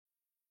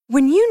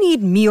When you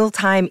need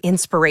mealtime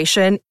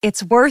inspiration,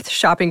 it's worth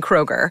shopping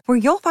Kroger, where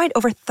you'll find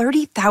over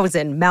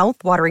 30,000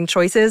 mouth-watering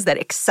choices that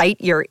excite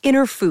your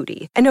inner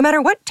foodie. And no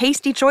matter what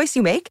tasty choice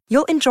you make,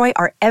 you'll enjoy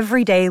our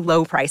everyday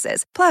low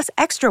prices, plus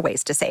extra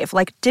ways to save,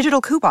 like digital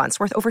coupons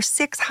worth over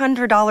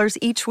 $600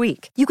 each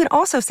week. You can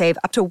also save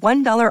up to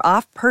 $1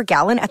 off per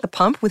gallon at the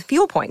pump with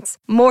fuel points.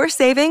 More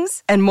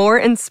savings and more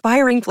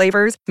inspiring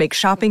flavors make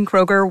shopping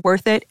Kroger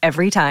worth it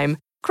every time.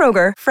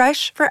 Kroger,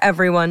 fresh for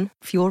everyone.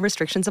 Fuel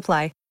restrictions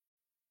apply.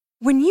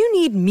 When you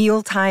need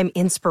mealtime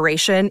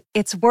inspiration,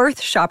 it's worth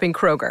shopping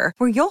Kroger,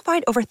 where you'll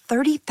find over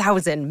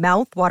 30,000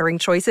 mouth-watering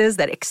choices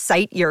that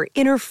excite your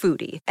inner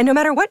foodie. And no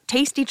matter what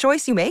tasty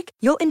choice you make,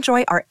 you'll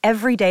enjoy our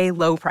everyday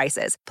low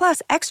prices,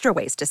 plus extra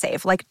ways to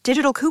save, like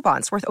digital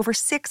coupons worth over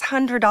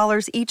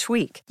 $600 each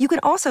week. You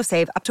can also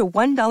save up to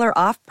 $1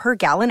 off per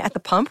gallon at the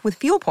pump with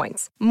fuel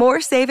points.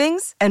 More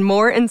savings and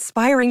more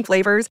inspiring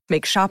flavors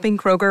make shopping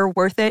Kroger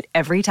worth it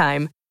every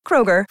time.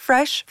 Kroger,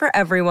 fresh for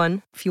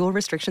everyone. Fuel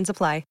restrictions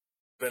apply.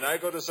 When I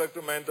go to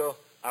Sacramento,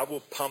 I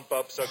will pump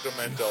up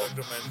Sacramento.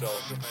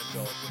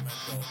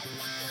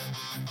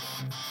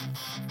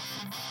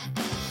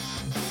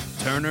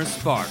 Turner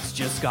Sparks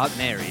just got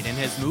married and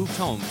has moved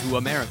home to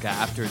America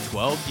after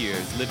 12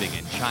 years living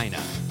in China.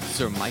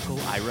 Sir Michael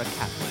Ira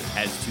Kaplan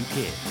has 2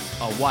 kids,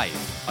 a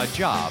wife, a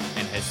job,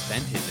 and has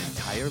spent his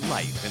entire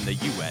life in the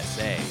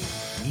USA.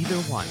 Neither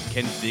one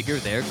can figure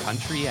their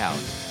country out.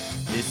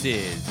 This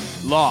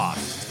is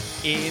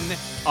Lost in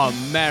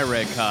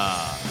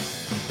America.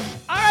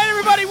 All right,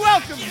 everybody,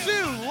 welcome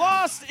to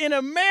Lost in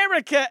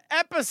America,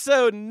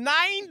 episode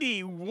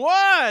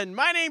 91.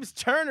 My name's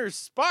Turner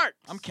Sparks.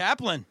 I'm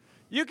Kaplan.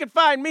 You can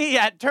find me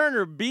at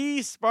Turner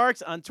B.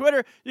 Sparks on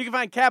Twitter. You can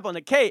find Kaplan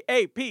at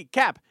K-A-P,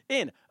 Cap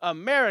in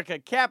America.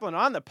 Kaplan,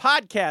 on the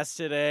podcast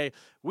today,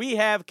 we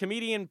have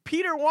comedian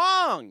Peter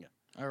Wong.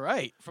 All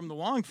right, from the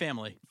Wong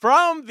family.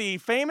 From the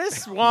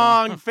famous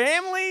Wong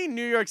family,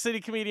 New York City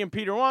comedian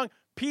Peter Wong.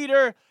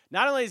 Peter,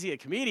 not only is he a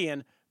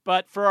comedian,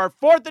 but for our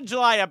 4th of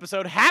July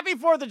episode, happy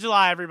 4th of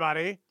July,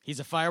 everybody. He's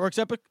a fireworks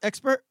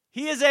expert?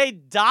 He is a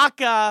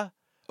DACA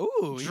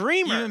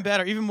dreamer. Even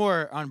better, even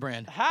more on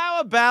brand. How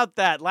about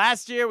that?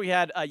 Last year, we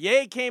had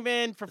Ye came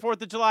in for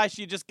 4th of July.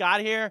 She just got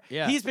here.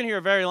 Yeah. He's been here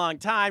a very long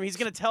time. He's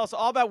going to tell us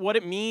all about what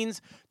it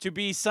means to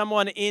be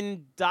someone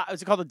in,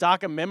 is it called a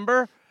DACA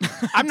member?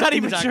 I'm not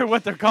even sure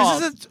what they're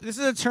called. This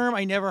is a term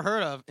I never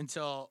heard of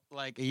until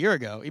like a year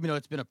ago, even though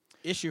it's been an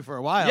issue for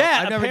a while.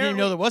 Yeah, I never even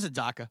know there was a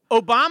DACA.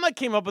 Obama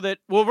came up with it.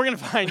 Well, we're going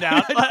to find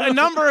out. A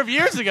number of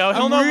years ago.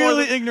 I'm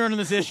really ignorant on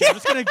this issue. I'm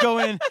just going to go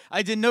in.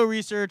 I did no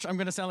research. I'm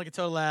going to sound like a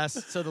total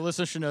ass, so the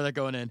listeners should know that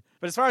going in.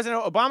 But as far as I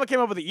know, Obama came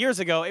up with it years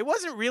ago. It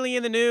wasn't really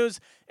in the news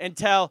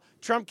until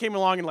Trump came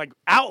along and like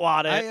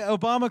outlawed it.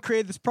 Obama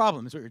created this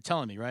problem, is what you're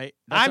telling me, right?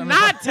 I'm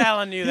not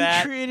telling you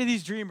that. He created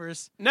these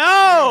dreamers.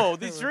 No,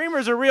 these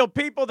dreamers are real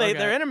people.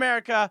 They're in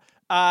America,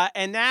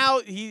 and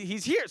now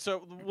he's here.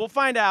 So we'll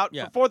find out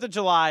for 4th of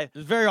July.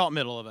 It's very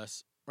alt-middle of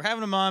us. We're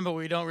having him on, but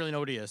we don't really know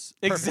what he is.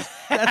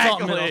 Exactly. That's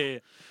alt-middle.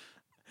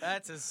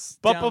 That's as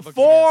But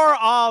before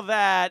all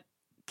that,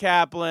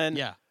 Kaplan,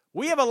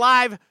 we have a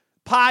live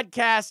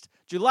podcast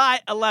July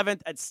 11th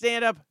at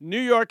Stand Up New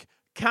York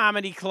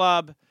Comedy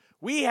Club.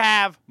 We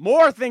have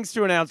more things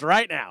to announce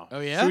right now. Oh,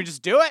 yeah? Should we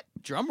just do it?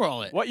 Drum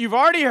roll it. What you've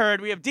already heard,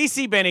 we have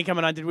DC Benny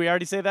coming on. Did we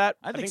already say that?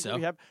 I think so.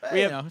 We have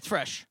it's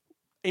fresh.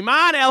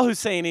 Iman El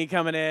Husseini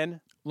coming in.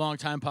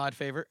 Longtime pod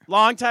favorite.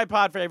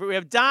 We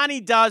have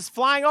Donnie Does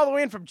flying all the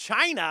way in from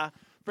China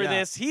for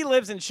this. He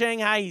lives in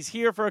Shanghai. He's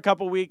here for a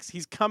couple weeks.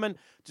 He's coming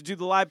to do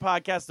the live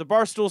podcast. The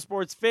Barstool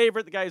Sports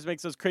favorite, the guy who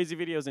makes those crazy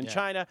videos in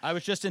China. I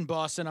was just in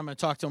Boston. I'm going to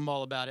talk to him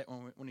all about it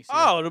when he sees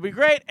it. It'll be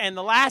great. And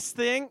the last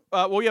thing,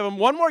 we have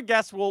one more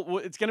guest.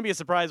 It's going to be a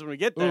surprise when we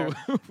get there.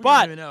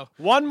 But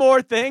one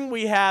more thing,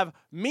 we have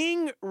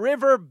Ming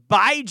River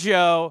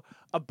Baijiu,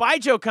 a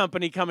Baijiu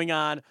company coming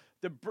on.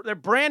 They're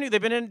brand new. They've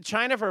been in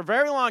China for a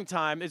very long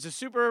time. It's a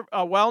super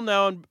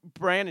well-known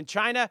brand in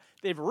China.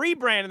 They've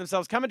rebranded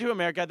themselves, coming to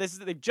America.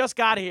 They've just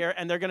got here,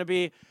 and they're going to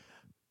be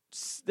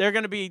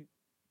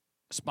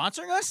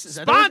sponsoring us? Is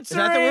that the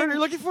word you're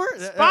looking for?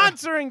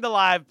 Sponsoring the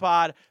live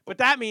pod. But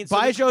that means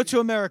Baijiu to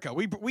America.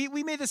 We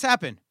made this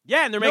happen.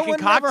 Yeah, and they're making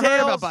cocktails. No one ever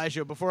heard about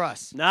Baijiu before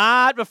us.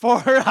 Not before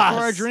us. Before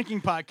our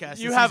drinking podcast.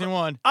 You have season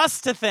 1. Us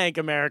to thank,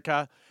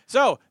 America.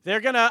 So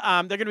they're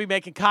gonna be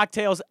making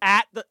cocktails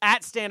at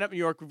Stand Up New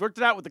York. We've worked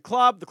it out with the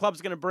club. The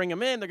club's gonna bring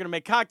them in. They're gonna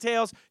make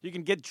cocktails. You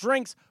can get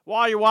drinks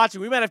while you're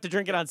watching. We might have to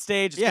drink it on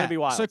stage. It's gonna be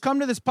wild. So come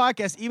to this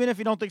podcast, even if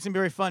you don't think it's gonna be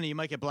very funny. You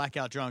might get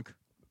blackout drunk.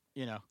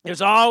 You know,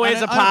 there's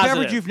always a positive. A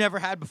beverage you've never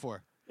had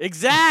before.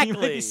 Exactly.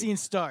 You might be seeing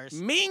stars.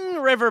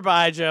 Ming River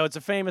Baijiu. It's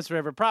a famous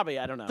river. Probably,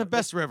 I don't know. The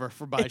best river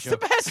for Baijiu. It's the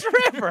best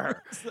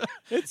river.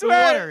 It's the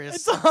water.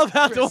 It's all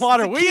about the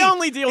water. We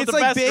only deal with the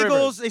best rivers. It's like bagels.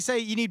 Rivers. They say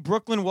you need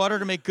Brooklyn water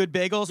to make good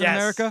bagels in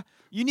America.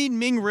 You need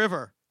Ming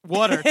River.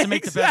 water to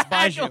make the best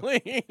Exactly.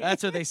 baijiu.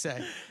 That's what they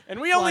say. And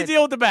we only Slide.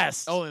 deal with the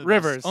best. Only the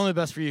Rivers. Best. Only the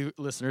best for you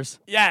listeners.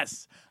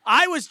 Yes.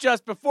 I was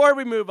just, before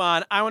we move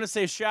on, I want to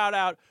say shout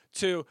out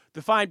to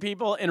the fine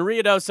people in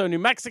Ruidoso, New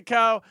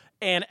Mexico,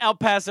 and El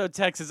Paso,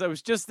 Texas. I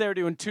was just there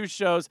doing 2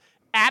 shows.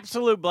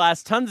 Absolute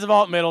blast. Tons of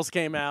alt middles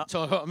came out.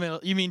 So,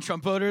 you mean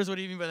Trump voters? What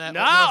do you mean by that?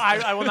 No,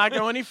 I will not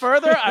go any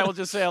further. I will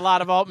just say a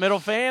lot of alt middle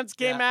fans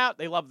came out.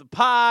 They love the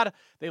pod.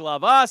 They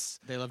love us.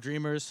 They love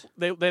Dreamers.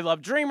 They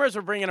love Dreamers.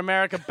 We're bringing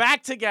America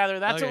back together.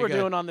 That's Okay, what we're good.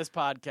 doing on this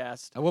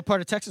podcast. What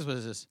part of Texas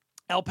was this?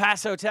 El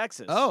Paso,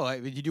 Texas. Oh,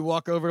 did you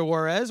walk over to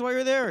Juarez while you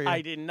were there? Or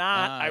I did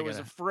not. Ah, I was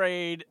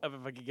afraid of if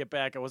I could get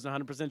back. I wasn't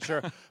 100%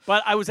 sure.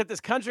 But I was at this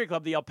country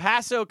club, the El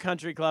Paso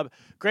Country Club.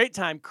 Great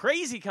time.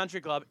 Crazy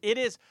country club.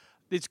 It's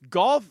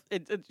golf.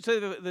 So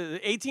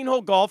the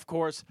 18-hole golf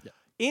course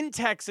in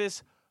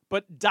Texas,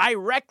 but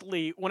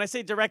directly, when I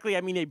say directly,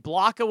 I mean a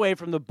block away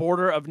from the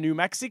border of New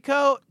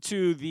Mexico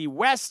to the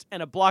west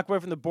and a block away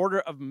from the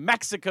border of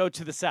Mexico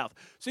to the south.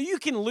 So you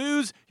can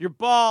lose your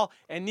ball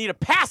and need a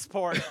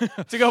passport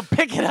to go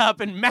pick it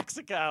up in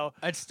Mexico.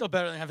 It's still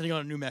better than having to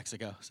go to New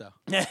Mexico. So.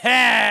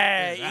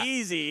 Hey,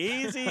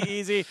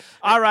 easy.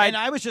 All right. And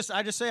I was just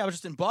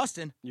in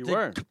Boston. You the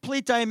were.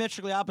 complete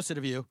diametrically opposite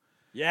of you.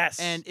 Yes.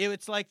 And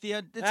it's like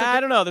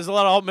I don't know. There's a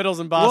lot of alt middles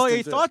in Boston. Well,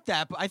 you too. thought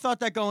that, but I thought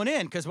that going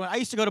in because when I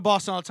used to go to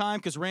Boston all the time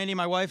because Randy,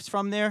 my wife's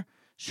from there.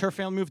 Her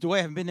family moved away.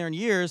 I haven't been there in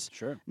years.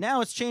 Sure.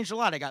 Now it's changed a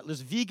lot.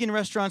 There's vegan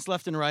restaurants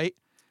left and right.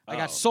 I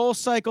got Soul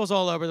Cycles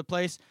all over the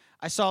place.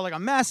 I saw like a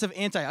massive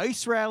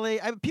anti-ice rally.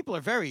 People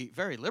are very,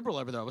 very liberal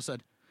over there all of a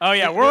sudden. Oh,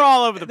 yeah. We're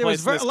all over the There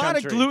place. was a lot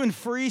of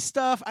gluten-free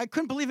stuff. I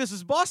couldn't believe this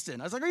was Boston.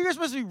 I was like, are you guys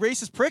supposed to be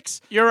racist pricks?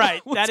 You're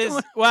right. What's That is.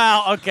 going-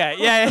 Well, okay.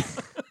 Yeah.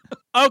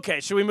 Okay.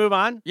 Should we move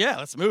on? Yeah,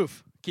 let's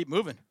move. Keep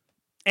moving.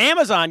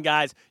 Amazon,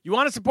 guys. You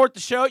want to support the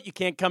show? You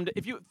can't come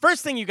to.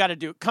 First thing you got to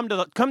do, come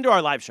to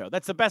our live show.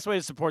 That's the best way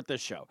to support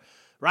this show.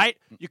 Right?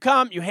 You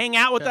come, you hang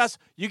out with us,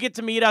 you get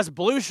to meet us.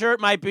 Blue Shirt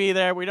might be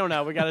there. We don't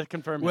know. We got to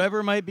confirm.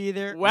 Weber might be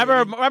there.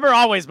 Weber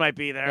always might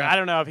be there. Yeah. I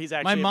don't know if he's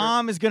actually. My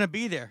mom is going to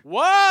be there.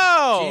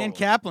 Whoa! Jan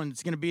Kaplan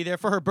is going to be there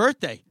for her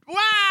birthday. Wow!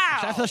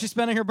 That's how she's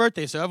spending her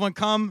birthday. So everyone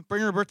come,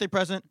 bring her a birthday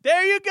present.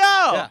 There you go.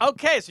 Yeah.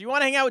 Okay, so you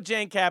want to hang out with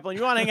Jane Kaplan,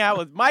 you want to hang out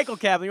with Michael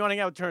Kaplan, you want to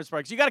hang out with Terrence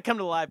Sparks. You got to come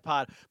to the live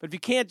pod. But if you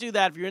can't do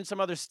that, if you're in some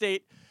other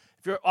state,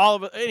 if you're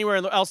anywhere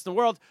else in the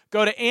world,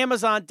 go to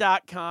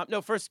Amazon.com.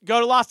 No, first go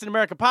to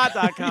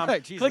LostInAmericaPod.com.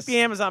 Right, Jesus. Click the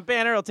Amazon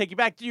banner. It'll take you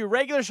back to your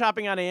regular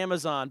shopping on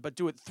Amazon, but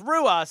do it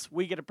through us.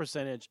 We get a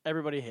percentage.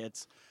 Everybody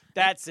hits.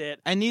 That's it.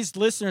 And these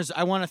listeners,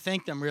 I want to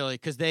thank them really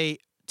because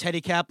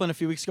Teddy Kaplan, a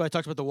few weeks ago, I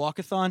talked about the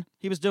walkathon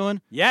he was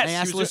doing. Yes, And I he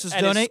asked was listeners to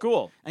at his donate.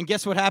 school. And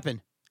guess what happened?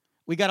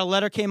 We got a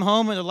letter, came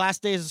home, and the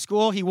last days of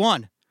school, he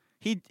won.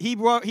 He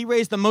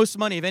raised the most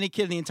money of any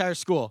kid in the entire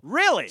school.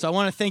 Really? So I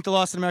want to thank the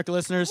Lost in America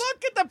listeners.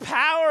 Look at the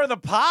power of the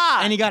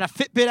pod. And he got a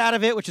Fitbit out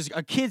of it, which is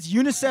a kid's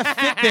UNICEF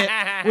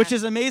Fitbit, which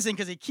is amazing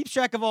because he keeps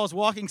track of all his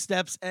walking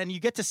steps, and you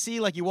get to see,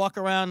 like, you walk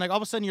around, like, all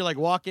of a sudden you're, like,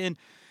 walking,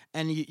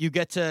 and you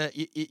get to,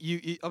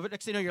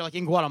 next thing you know, you're, like,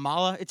 in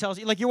Guatemala. It tells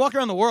you, like, you're walking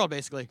around the world,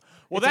 basically.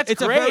 Well, It's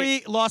that's a great.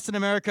 very Lost in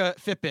America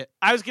Fitbit.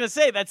 I was going to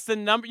say, that's the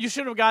number. You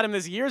should have got him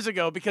this years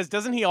ago because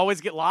doesn't he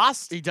always get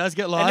lost? He does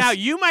get lost. And now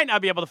you might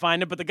not be able to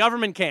find him, but the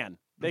government can.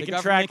 They The can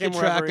government track him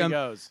can wherever track he him.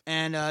 goes.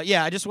 And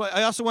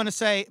I also want to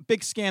say,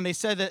 big scam. They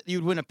said that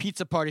you'd win a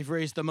pizza party if you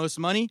raised the most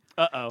money.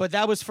 Uh-oh. But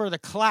that was for the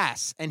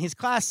class, and his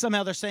class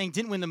somehow they're saying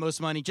didn't win the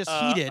most money, just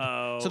he did.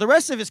 Uh-oh. So the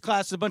rest of his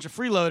class is a bunch of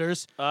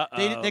freeloaders.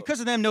 Uh-oh.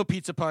 Because of them, no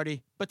pizza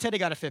party. But Teddy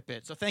got a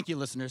Fitbit. So thank you,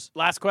 listeners.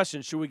 Last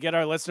question. Should we get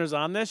our listeners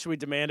on this? Should we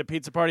demand a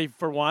pizza party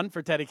for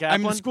Teddy I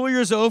Kaplan? mean, the school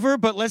year's over,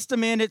 but let's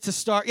demand it to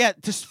start. Yeah,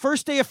 just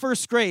first day of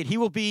first grade, he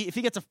will be. If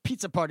he gets a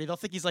pizza party, they'll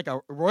think he's like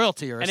a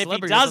royalty or a and if he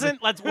celebrity. or something.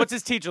 doesn't, what's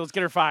his teacher? Let's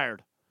get her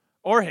fired.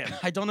 Or him.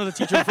 I don't know the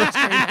teacher in first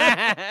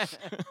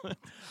grade.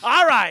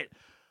 All right.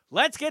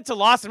 Let's get to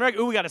Lost in America.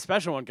 Ooh, we got a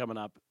special one coming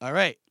up. All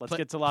right, Let's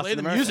get to Lost play in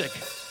the America. music.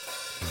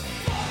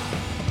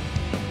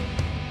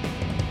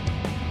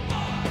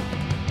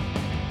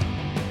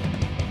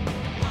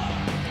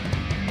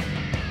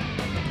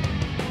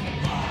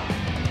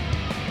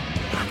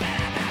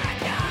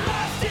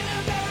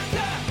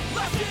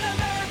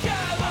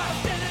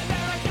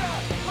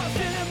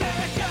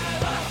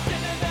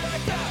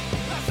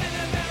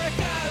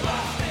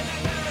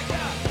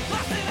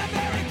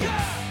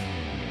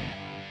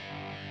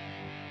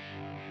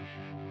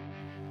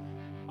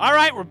 All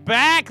right, we're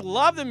back.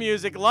 Love the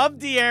music. Love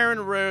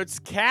De'Aaron Roots.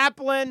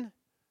 Kaplan,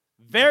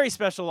 very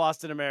special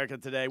Lost in America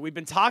today. We've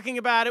been talking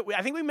about it.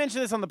 I think we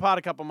mentioned this on the pod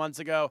a couple months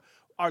ago.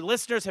 Our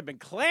listeners have been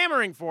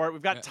clamoring for it.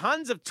 We've got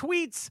tons of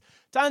tweets,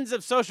 tons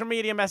of social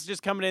media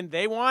messages coming in.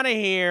 They want to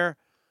hear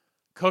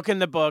Cooking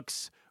the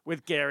Books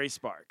with Gary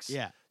Sparks.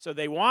 Yeah. So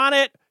they want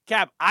it.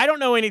 Cap, I don't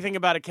know anything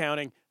about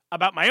accounting,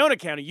 about my own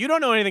accounting. You don't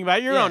know anything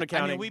about your own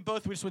accounting. I mean, we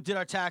just did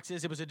our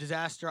taxes. It was a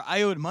disaster.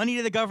 I owed money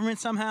to the government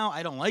somehow.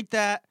 I don't like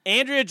that.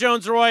 Andrea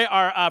Jones-Roy,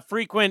 our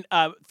frequent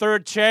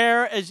third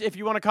chair, if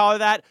you want to call her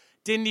that,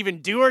 didn't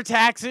even do her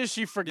taxes.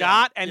 She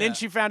forgot, and then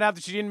she found out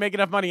that she didn't make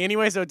enough money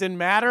anyway, so it didn't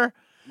matter.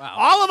 Wow.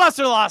 All of us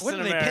are lost What in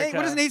are they America. paying?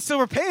 What is Nate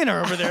Silver paying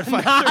her over there?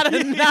 Not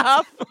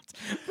enough.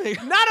 None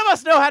of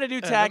us know how to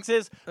do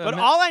taxes, but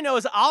no. all I know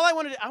is I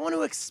want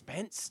to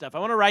expense stuff. I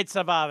want to write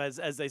stuff off,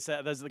 as they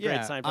said. That's the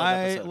great Seinfeld I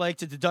episode. like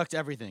to deduct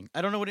everything.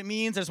 I don't know what it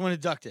means. I just want to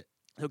deduct it.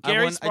 So I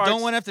Gary don't Sparks,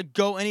 want to have to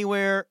go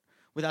anywhere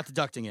without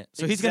deducting it.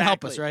 So he's going to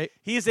help us, right?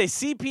 He is a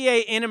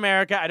CPA in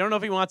America. I don't know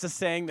if he wants us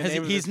saying the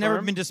name of He's his never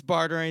firm. been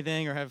disbarred or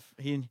anything, or have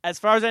he? As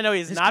far as I know,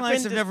 he's His not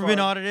clients been have never been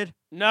disbarred. audited.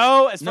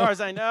 No, as No. far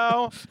as I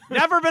know,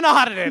 never been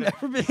audited.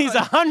 Never been He's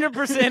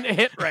 100%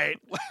 hit rate.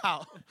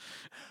 Wow.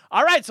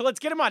 All right, so let's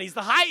get him on. He's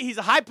a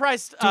high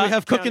priced. Do we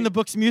have Cook in the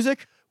Books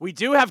music? We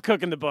do have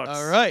Cook in the Books.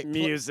 All right.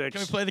 Music.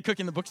 Can we play the Cook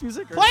in the Books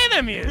music? or- Play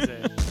the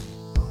music.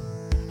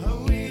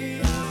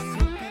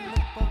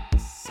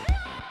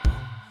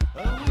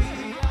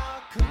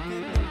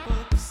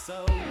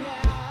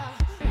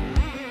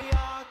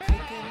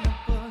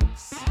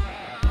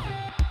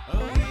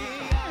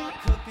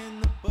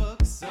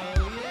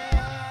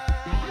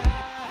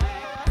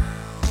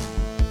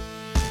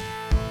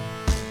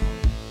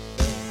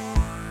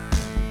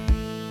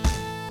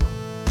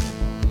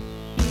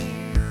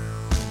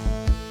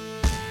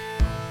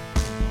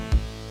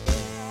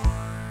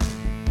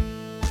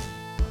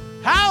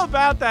 How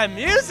about that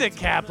music,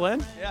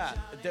 Kaplan? Yeah.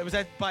 Was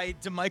that by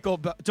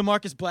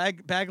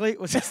DeMarcus Bagley?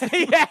 Was that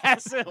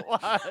Yes, it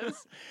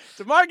was.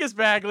 DeMarcus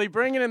Bagley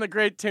bringing in the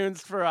great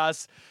tunes for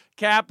us.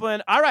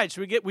 Kaplan. All right,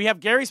 we have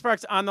Gary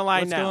Sparks on the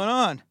line What's now. going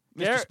on,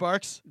 Mr. Gar-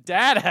 Sparks?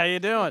 Dad, how you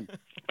doing?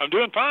 I'm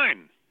doing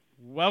fine.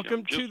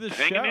 Welcome Just to the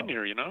hanging show. in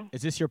here, you know.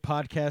 Is this your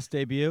podcast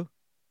debut?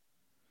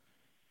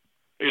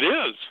 It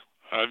is.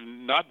 I've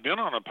not been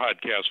on a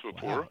podcast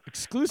before.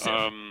 Exclusive.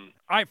 All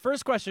right,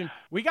 first question.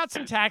 We got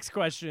some tax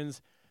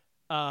questions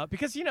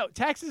because,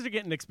 taxes are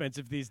getting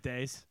expensive these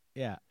days.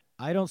 Yeah.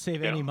 I don't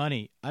save any Yeah.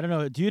 money. I don't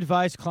know. Do you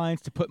advise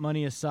clients to put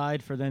money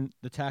aside for then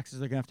the taxes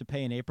they're going to have to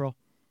pay in April?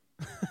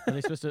 Are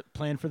they supposed to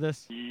plan for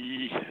this?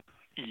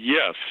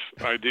 Yes,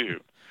 I do.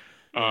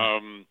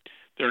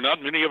 There are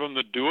not many of them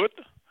that do it,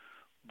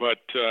 but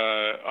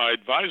I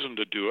advise them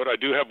to do it. I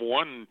do have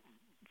one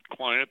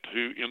client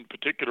who, in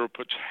particular,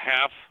 puts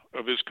half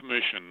of his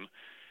commission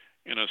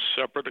in a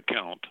separate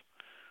account,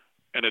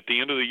 and at the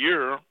end of the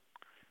year,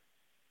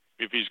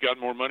 if he's got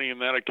more money in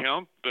that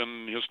account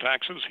than his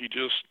taxes, he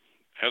just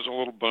has a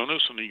little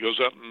bonus, and he goes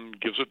out and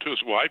gives it to his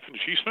wife, and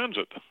she spends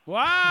it.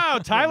 Wow,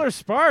 Tyler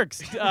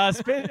Sparks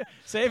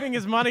saving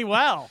his money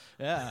well.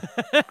 Yeah.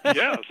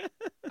 Yes.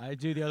 I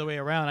do the other way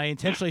around. I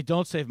intentionally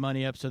don't save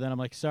money up, so then I'm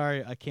like,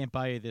 sorry, I can't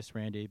buy you this,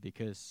 Randy,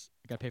 because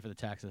I got to pay for the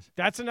taxes.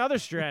 That's another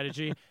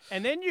strategy.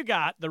 And then you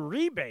got the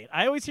rebate.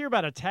 I always hear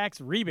about a tax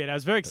rebate. I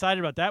was very excited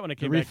about that when it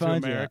The came back to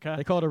refund, America. yeah.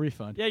 They call it a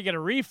refund. Yeah, you get a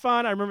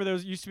refund. I remember there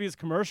used to be this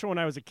commercial when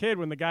I was a kid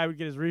when the guy would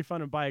get his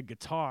refund and buy a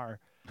guitar.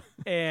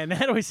 And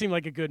that always seemed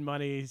like a good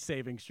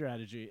money-saving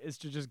strategy, is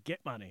to just get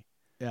money.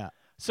 Yeah.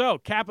 So,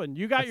 Kaplan,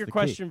 you got That's your the key.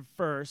 question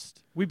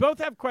first. We both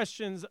have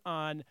questions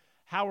on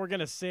how we're going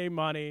to save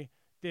money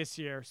this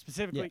year,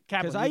 specifically.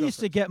 Kaplan, Because I used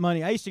to get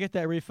money. I used to get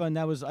that refund.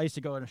 I used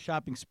to go on a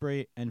shopping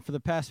spree, and for the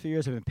past few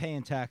years, I've been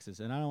paying taxes,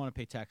 and I don't want to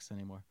pay taxes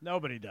anymore.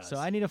 Nobody does. So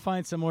I need to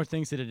find some more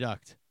things to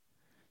deduct.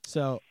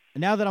 So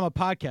now that I'm a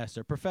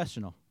podcaster,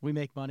 professional, we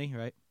make money,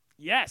 right?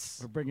 Yes.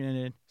 We're bringing it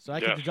in. So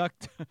I can Yes.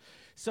 deduct.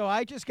 So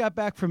I just got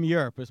back from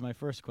Europe was my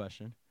first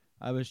question.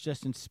 I was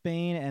just in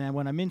Spain, and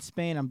when I'm in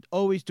Spain, I'm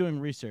always doing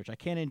research. I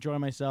can't enjoy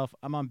myself.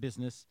 I'm on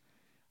business.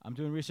 I'm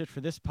doing research for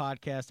this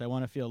podcast. I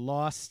want to feel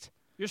lost.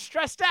 You're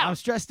stressed out. I'm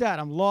stressed out.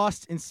 I'm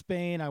lost in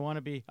Spain. I'm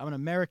an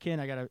American.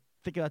 I got to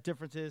think about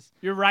differences.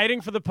 You're writing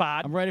for the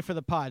pod, I'm ready for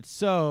the pod.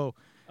 So,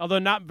 although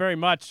not very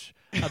much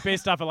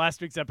based off of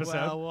last week's episode.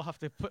 well, we'll have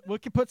to we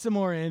can put some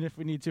more in if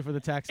we need to for the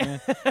tax man.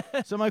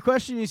 So my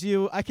question is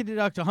I can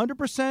deduct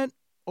 100%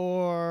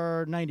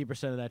 or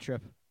 90% of that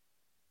trip.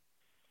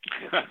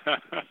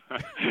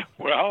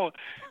 Well,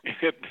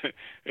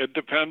 it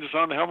depends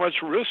on how much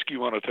risk you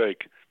want to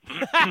take. All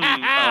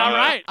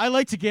right. I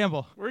like to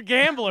gamble. We're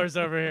gamblers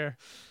over here.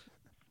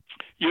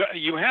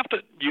 You have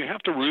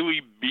to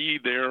really be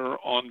there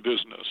on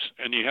business,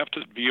 and you have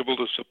to be able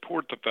to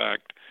support the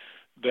fact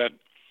that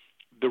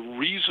the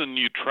reason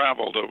you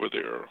traveled over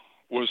there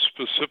was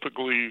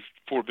specifically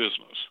for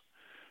business.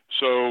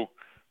 So,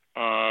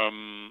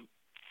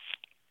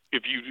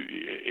 if you,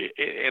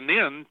 and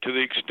then to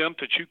the extent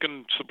that you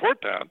can support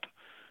that,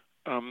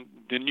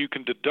 then you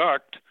can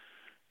deduct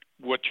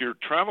what your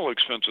travel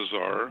expenses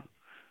are.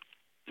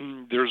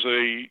 There's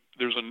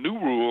a new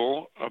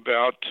rule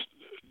about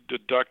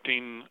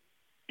deducting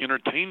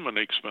entertainment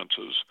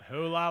expenses,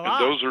 Ooh la la.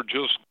 and those are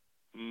just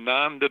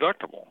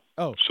non-deductible.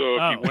 Oh. So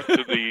if you went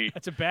to the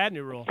That's a bad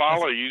new rule.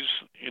 Follies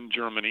in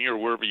Germany or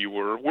wherever you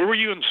were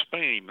you in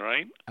Spain,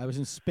 right? I was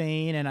in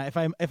Spain, and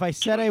if I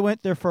said I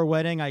went there for a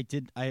wedding, I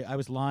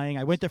was lying.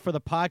 I went there for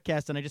the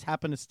podcast, and I just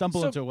happened to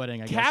stumble into a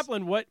wedding. I guess.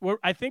 Kaplan,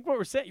 I think what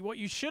we're saying, what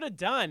you should have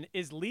done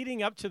is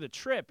leading up to the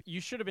trip,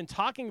 you should have been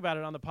talking about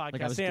it on the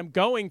podcast. I was Say, I'm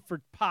going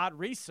for pod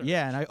research.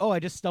 Yeah, and I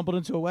just stumbled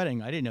into a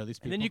wedding. I didn't know these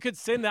people. And then you could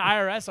send the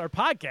IRS our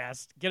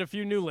podcast, get a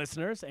few new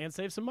listeners, and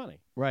save some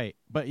money. Right,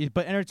 but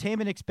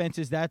entertainment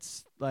expenses,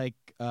 that's like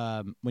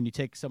when you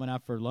take someone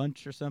out for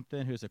lunch or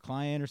something who's a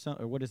client or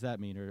something, or what does that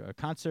mean? Or a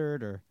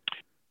concert or?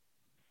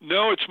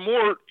 No, it's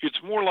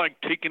more like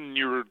taking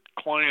your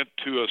client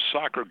to a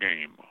soccer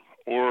game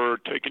or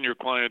taking your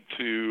client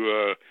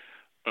to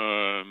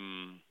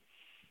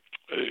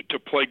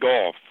play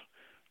golf.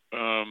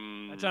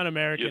 That's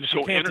un-American. Yeah, if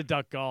you can't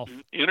deduct golf.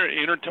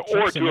 Or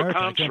Trump's to America,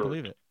 a I can't concert.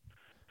 believe it.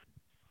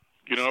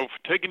 You know,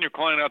 taking your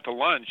client out to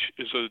lunch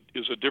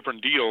is a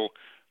different deal.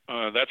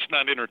 That's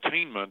not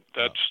entertainment.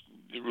 That's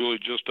really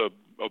just a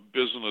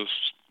business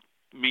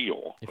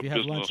meal. If you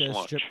have lunch at a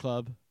strip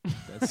club,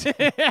 that's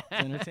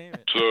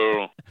entertainment.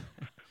 So,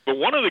 but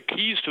one of the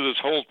keys to this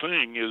whole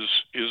thing is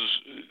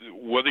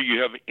whether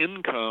you have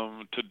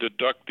income to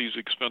deduct these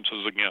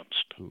expenses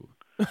against.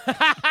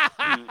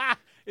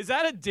 Is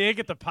that a dig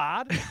at the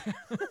pod?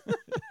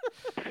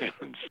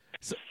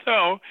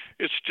 No,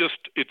 it's just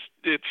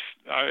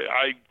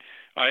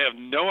I have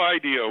no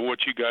idea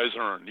what you guys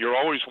earn. You're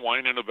always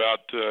whining about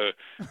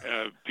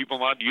people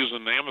not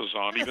using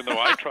Amazon, even though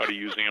I try to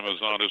use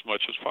Amazon as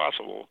much as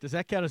possible. Does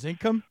that count as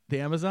income? The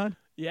Amazon?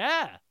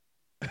 Yeah.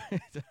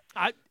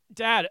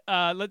 Dad,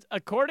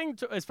 according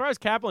to as far as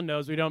Kaplan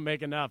knows, we don't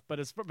make enough. But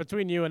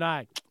between you and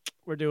I,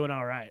 we're doing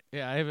all right.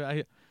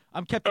 Yeah,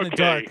 I'm kept in the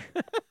dark.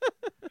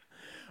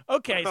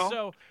 Okay,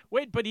 so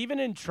wait, but even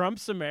in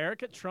Trump's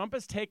America, Trump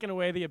has taken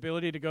away the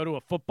ability to go to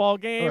a football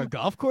game or a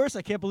golf course.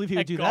 I can't believe he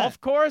would do that. A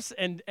golf course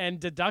and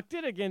deduct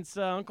it against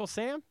Uncle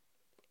Sam.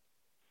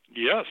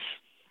 Yes,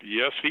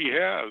 he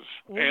has.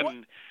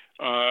 And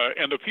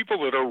the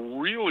people that are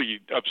really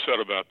upset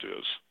about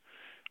this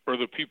are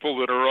the people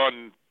that are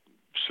on,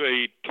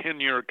 say,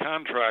 10-year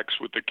contracts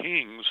with the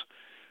Kings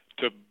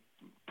to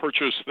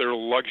purchase their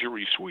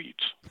luxury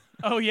suites.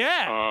 Oh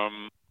yeah.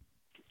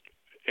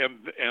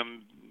 And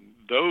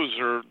those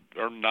are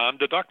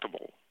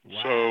non-deductible.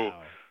 Wow. So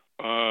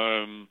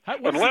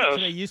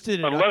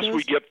unless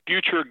we get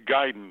future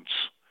guidance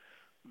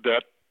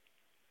that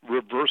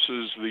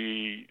reverses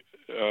the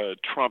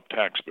Trump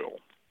tax bill.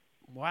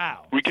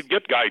 Wow. We could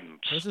get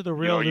guidance. Those are the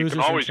real losers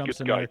in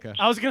Trump's America.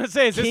 I was going to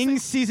say, is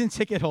Kings season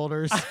ticket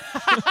holders.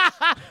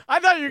 I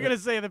thought you were going to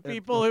say the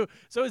people who.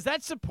 So is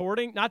that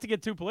supporting? Not to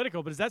get too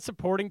political, but is that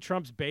supporting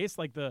Trump's base,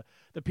 like the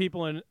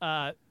people in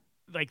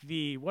like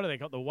the what are they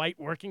called, the white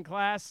working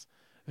class,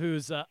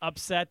 who's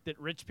upset that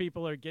rich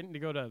people are getting to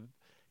go to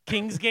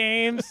Kings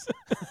games,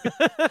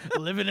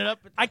 living it up?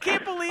 I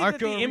can't believe that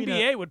the Arena.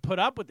 NBA would put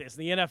up with this.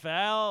 The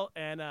NFL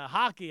and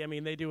hockey, I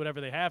mean, they do whatever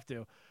they have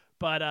to.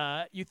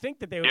 But you think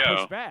that they would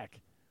push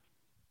back?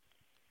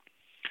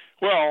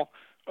 Well,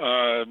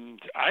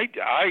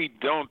 I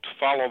don't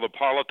follow the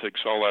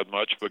politics all that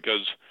much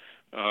because,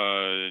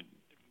 I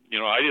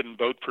didn't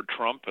vote for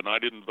Trump and I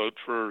didn't vote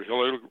for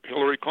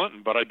Hillary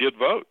Clinton, but I did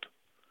vote.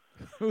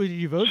 Who did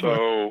you vote for?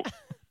 So,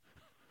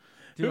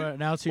 do you want to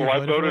announce who you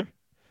voted for?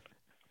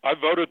 I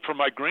voted for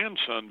my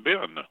grandson,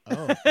 Ben.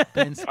 Oh,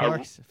 Ben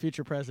Sparks,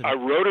 future president. I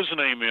wrote his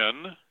name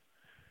in,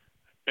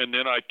 and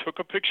then I took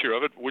a picture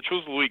of it, which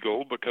was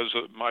legal because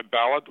my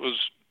ballot was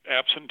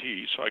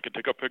absentee, so I could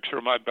take a picture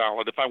of my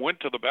ballot. If I went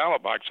to the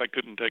ballot box, I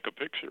couldn't take a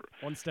picture.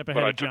 One step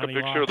ahead of Johnny But I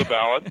took a picture of the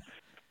ballot,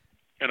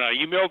 and I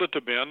emailed it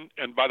to Ben.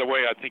 And by the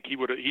way, I think he's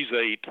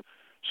 8,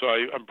 so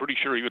I'm pretty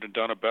sure he would have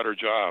done a better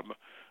job.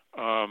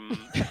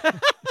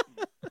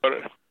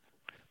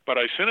 But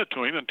I sent it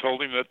to him and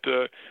told him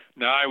that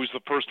now I was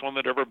the first one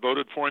that ever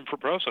voted for him for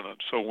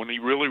president. So when he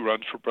really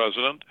runs for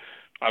president,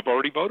 I've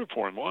already voted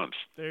for him once.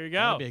 There you go.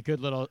 That'd be a good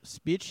little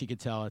speech you could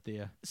tell at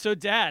the so,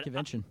 Dad,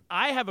 convention.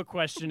 I have a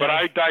question. But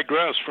I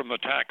digress from the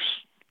tax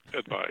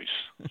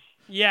advice.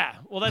 Yeah,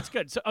 well, that's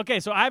good. So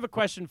I have a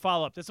question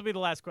follow-up. This will be the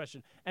last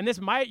question. And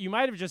you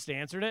might have just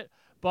answered it,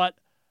 but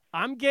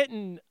I'm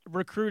getting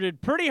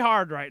recruited pretty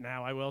hard right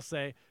now, I will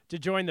say, to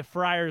join the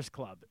Friars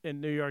Club in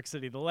New York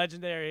City,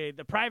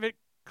 the private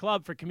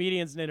club for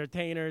comedians and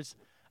entertainers.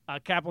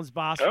 Kaplan's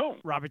boss,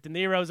 Robert De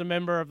Niro, is a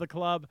member of the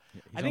club.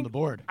 He's on the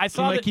board. I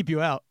saw he might keep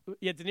you out.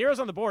 Yeah, De Niro's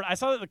on the board. I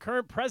saw that the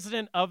current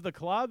president of the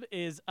club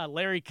is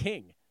Larry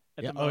King.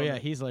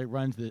 He's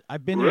runs the.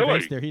 I've been to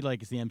events there. He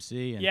is the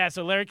MC. And... Yeah,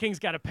 so Larry King's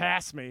got to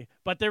pass me,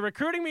 but they're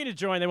recruiting me to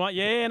join. They want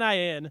yay and I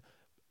in,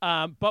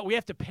 but we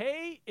have to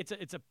pay. You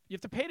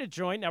have to pay to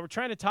join. Now we're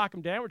trying to talk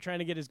him down. We're trying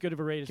to get as good of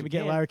a rate as we can.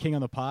 Can we get Larry King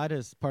on the pod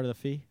as part of the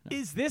fee? No.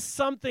 Is this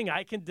something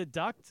I can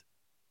deduct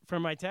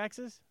from my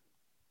taxes?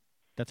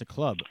 That's a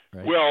club,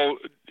 right? Well,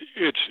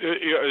 it's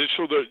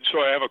so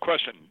I have a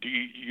question. Do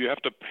you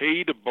have to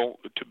pay to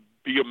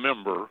be a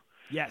member?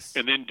 Yes.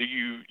 And then do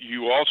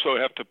you also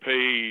have to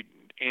pay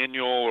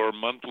annual or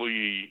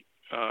monthly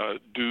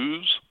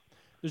dues?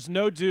 There's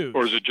no dues.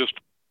 Or is it just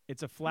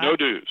it's a flat no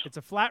dues? It's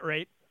a flat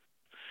rate.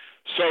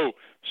 So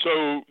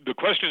the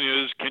question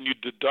is, can you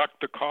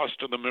deduct the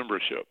cost of the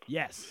membership?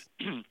 Yes.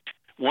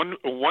 One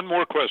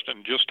more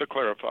question, just to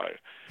clarify.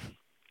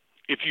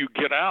 If you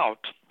get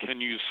out,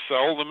 can you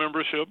sell the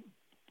membership?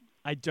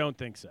 I don't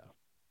think so.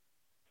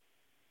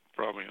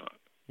 Probably not.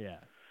 Yeah.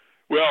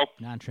 Well,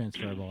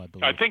 non-transferable, I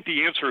believe. I think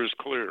the answer is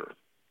clear.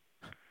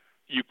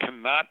 you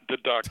cannot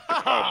deduct the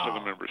cost of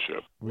the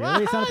membership.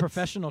 Really? It's not a What?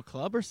 professional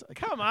club or something?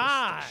 Come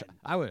on.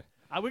 I would.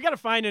 We got to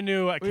find a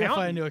new account. We gotta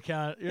find a new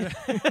account.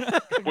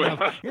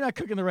 Well, You're not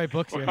cooking the right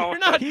books here. Well, You're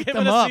not Heat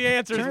giving them us up. the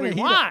answers Turn we the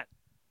heat want.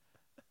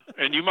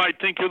 and you might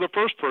think you're the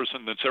first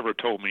person that's ever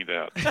told me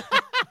that.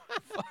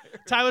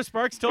 Tyler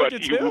Sparks told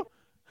But you too?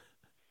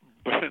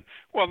 But,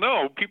 well,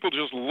 no, people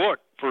just look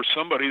for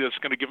somebody that's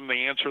going to give them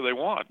the answer they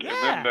want, Yeah.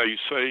 and then they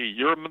say,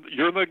 "You're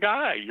the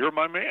guy. You're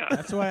my man."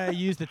 That's why I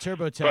use the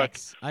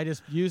TurboTax. I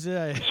just use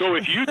it. So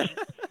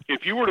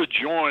if you were to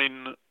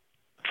join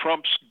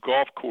Trump's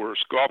golf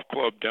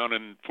club down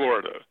in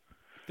Florida,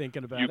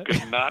 Thinking about you it.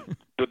 could not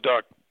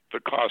deduct the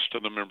cost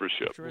of the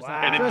membership. Sure is Wow.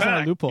 not- And in sure is not a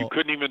fact, loophole. you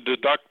couldn't even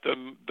deduct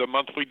the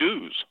monthly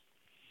dues.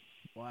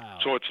 Wow.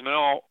 So it's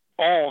now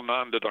all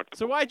non-deductible.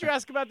 So why'd you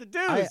ask about the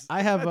dues?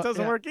 I have, that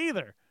doesn't yeah. work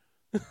either.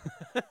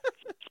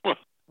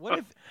 What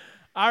if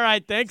All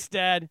right, thanks,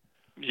 Dad.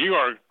 You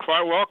are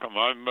quite welcome.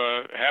 I'm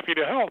happy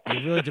to help. you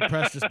really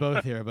depressed us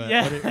both here? But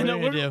Yeah, what are you no,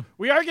 gonna do?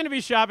 we are going to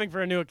be shopping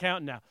for a new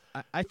account now.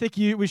 I think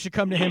we should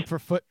come to him for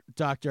foot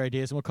doctor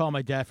ideas, and we'll call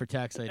my dad for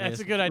tax ideas. That's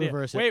a good idea.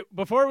 Reverse it. Wait,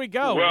 before we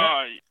go,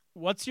 Well,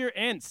 what's your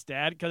Ints,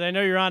 Dad? Because I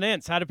know you're on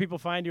Ints. How do people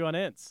find you on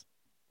Ints?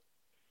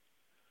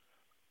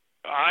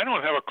 I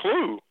don't have a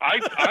clue. I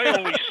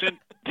only sent.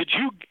 Did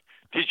you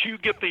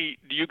get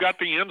you got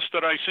the ints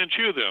that I sent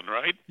you then,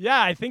 right? Yeah,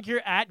 I think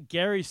you're at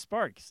Gary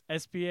Sparks,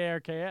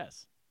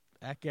 SPARKS.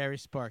 At Gary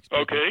Sparks.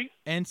 people. Okay.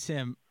 Answer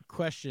him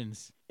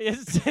questions.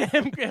 Is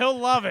him? He'll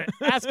love it.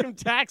 Ask him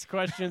tax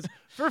questions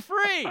for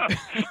free.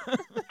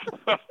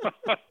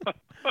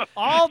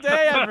 All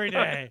day, every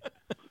day.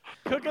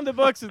 Cooking the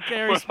books with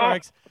Gary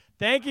Sparks.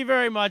 Thank you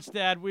very much,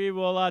 Dad. We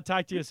will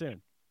talk to you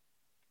soon.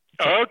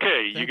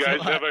 Okay, you Thanks a guys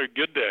lot. have a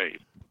good day.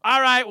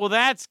 All right. Well,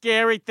 that's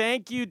Gary.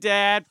 Thank you,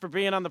 Dad, for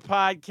being on the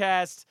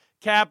podcast.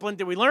 Kaplan,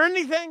 did we learn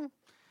anything?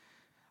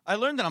 I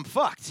learned that I'm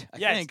fucked. I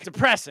Yeah, think. it's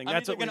depressing. I'm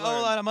That's either what we going to owe a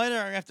learned. lot of money or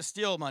I'm going to have to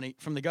steal money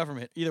from the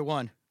government. Either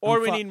one. Or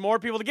I'm we fucked. need more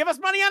people to give us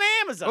money on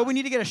Amazon. Or we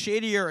need to get a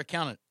shadier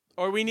accountant.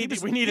 Or we need He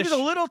we need was a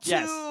little too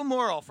yes,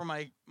 moral for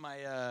my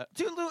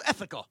too little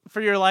ethical for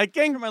your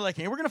liking. for my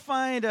liking. We're gonna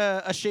find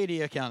a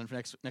shady accountant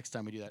for next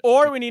time we do that.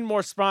 Or we need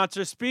more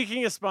sponsors.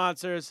 Speaking of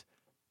sponsors,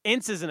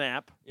 Ints is an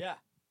app. yeah,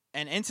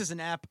 and Ents is an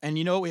app, and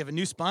you know what? We have a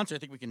new sponsor. I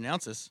think we can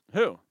announce this.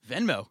 Who?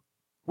 Venmo.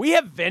 We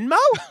have Venmo?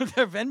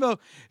 Their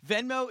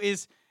Venmo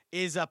is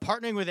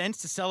partnering with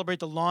Ents to celebrate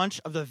the launch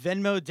of the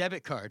Venmo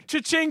debit card.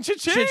 Cha-ching,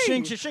 cha-ching.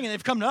 Cha-ching, cha-ching, and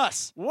they've come to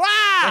us. Wow.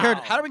 I heard.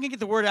 How do we get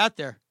the word out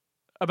there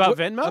About What-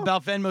 Venmo?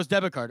 About Venmo's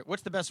debit card.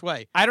 What's the best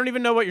way? I don't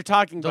even know what you're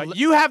talking The about. l-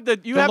 You have the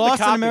The Lost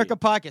copy. in America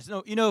podcast.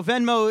 No, you know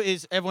Venmo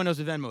is everyone knows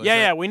what Venmo is. Yeah, right?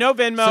 yeah, we know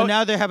Venmo. So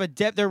now they have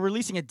they're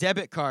releasing a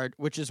debit card,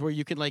 which is where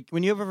you can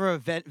when you ever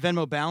have a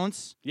Venmo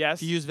balance. Yes.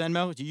 Do you use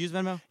Venmo? Do you use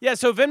Venmo? Yeah,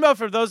 so Venmo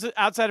for those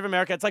outside of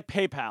America, it's like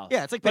PayPal.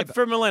 Yeah, it's like but PayPal.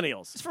 for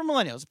millennials. It's for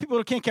millennials, people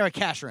who can't carry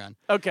cash around.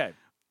 Okay.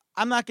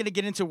 I'm not going to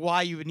get into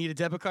why you would need a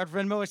debit card for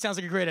Venmo. It sounds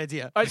like a great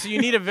idea. All right, so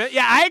you need a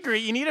yeah, I agree.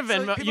 You need a So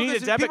Venmo. people You need a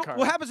just- debit people- card.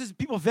 What happens is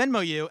people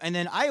Venmo you, and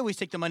then I always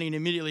take the money and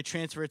immediately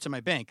transfer it to my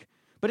bank.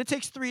 But it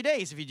takes 3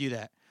 days if you do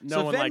that. No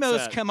so one likes Venmo's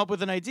that. come up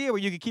with an idea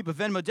where you could keep a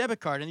Venmo debit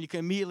card, and you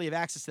can immediately have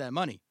access to that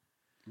money.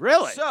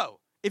 Really? So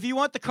if you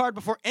want the card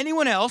before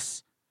anyone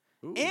else,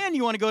 Ooh. and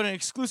you want to go to an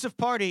exclusive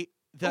party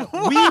that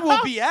we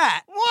will be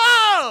at,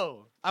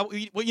 Whoa! well,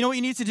 you know what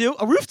you need to do?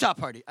 A rooftop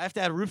party. I have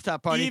to add a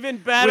rooftop party. Even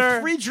better.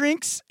 With free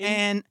drinks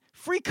and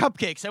free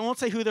cupcakes. I won't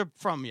say who they're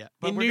from yet.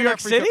 But In we're New gonna York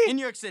have free City? in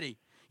New York City.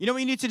 You know what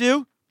you need to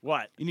do?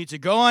 What? You need to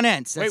go on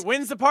Ents. That's Wait,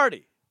 when's the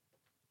party?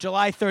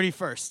 July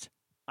 31st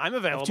I'm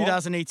of available.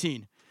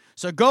 2018.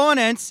 So go on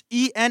Ents,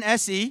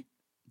 ENSE,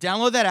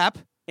 download that app.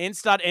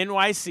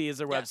 Ints.nyc is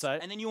their Yes. website.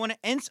 And then you want to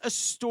Ents a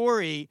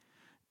story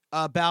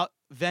about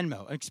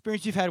Venmo, an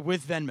experience you've had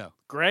with Venmo.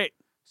 Great.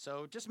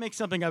 So just make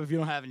something up if you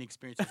don't have any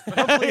experiences. But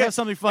hopefully you have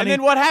something funny. And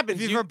then what happens?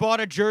 If you've You- ever bought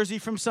a jersey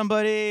from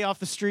somebody off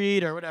the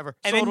street or whatever.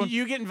 and sold then one.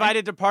 you get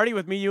invited to party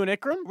with me, you and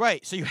Ikram?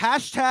 Right. So you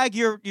hashtag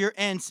your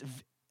Ents,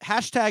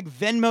 hashtag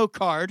Venmo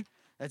card.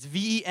 That's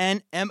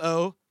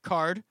VENMO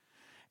card.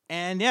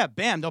 And yeah,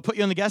 bam, they'll put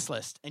you on the guest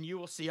list. And you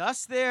will see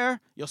us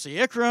there. You'll see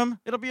Ikram.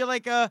 It'll be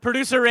like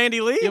Producer Randy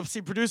Lee? you'll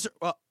see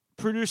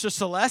producer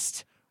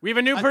Celeste. We have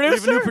a new We producer?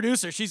 have a new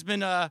producer. She's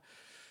been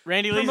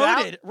Randy Lee's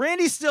promoted. out?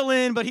 Randy's still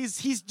in, but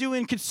he's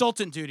doing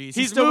consultant duties.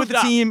 He's still with moved the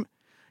up. team.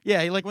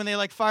 Yeah, like when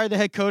they fired the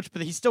head coach,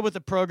 but he's still with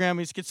the program.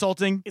 He's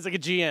consulting. He's like a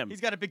GM. He's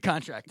got a big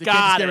contract. They can't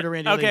just Got get it. rid of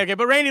Randy Okay, Lee. okay.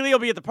 But Randy Lee will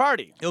be at the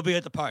party. He'll be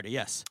at the party,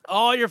 yes.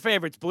 All your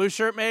favorites. Blue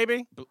shirt,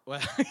 maybe?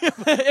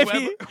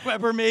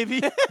 Weber,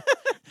 maybe.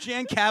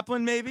 Jan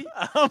Kaplan, maybe.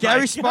 Oh my Gary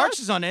God. Sparks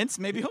is on Ents.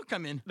 Maybe he'll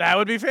come in. That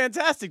would be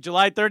fantastic.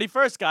 July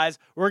 31st, guys.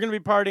 We're going to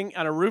be partying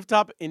on a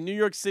rooftop in New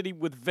York City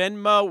with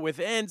Venmo, with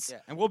Ints. Yeah,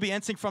 and we'll be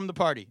Entsing from the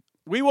party.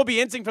 We will be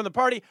Intsing from the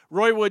party.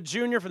 Roy Wood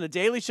Jr. from The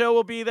Daily Show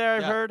will be there,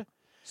 I've Yeah. heard.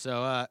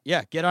 So,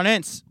 yeah, get on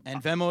Ents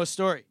and Venmo a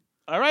story.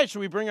 All right, should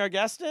we bring our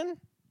guest in?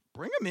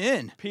 Bring him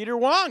in. Peter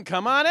Wong,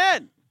 come on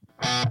in.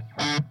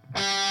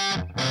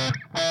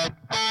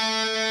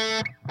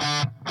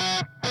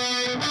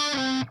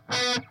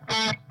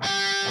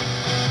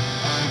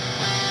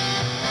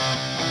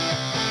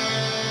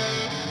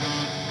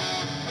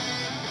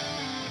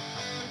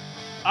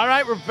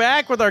 we're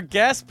back with our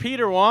guest,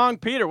 Peter Wong.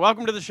 Peter,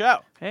 welcome to the show.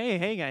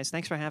 Hey guys,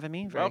 thanks for having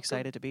me. Very Welcome.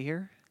 excited to be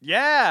here.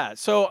 Yeah.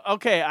 So,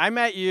 okay, I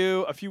met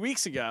you a few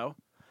weeks ago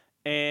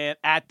and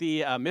at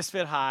the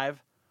Misfit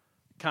Hive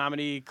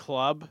Comedy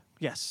Club.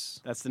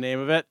 Yes. That's the name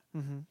of it.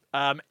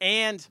 Mm-hmm.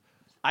 And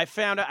I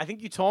found out, I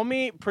think you told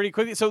me pretty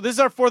quickly. So this is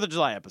our 4th of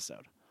July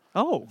episode.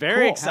 Oh,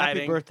 Very cool.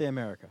 exciting. Happy birthday,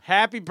 America.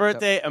 Happy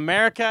birthday,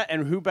 America.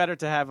 And who better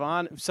to have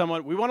on?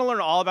 Someone, we want to learn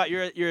all about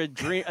you're a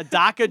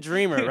DACA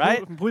dreamer,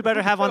 right? We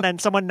better have on then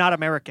someone not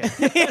American.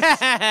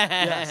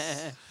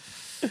 Yes.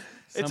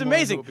 It's Someone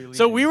amazing. who will be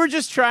So leading. we were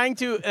just trying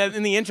to,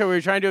 in the intro, we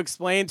were trying to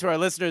explain to our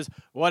listeners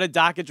what a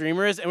DACA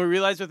dreamer is, and we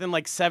realized within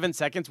like 7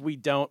 seconds we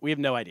have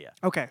no idea.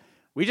 Okay.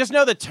 We just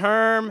know the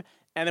term,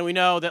 and then we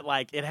know that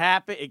like it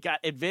happened.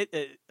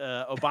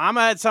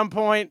 Obama at some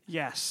point,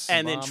 Yes.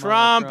 and then Obama,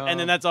 Trump, Trump. and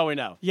then that's all we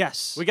know.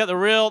 Yes. We got the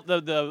real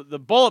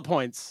the bullet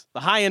points,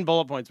 the high end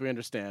bullet points. We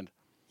understand.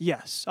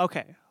 Yes.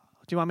 Okay.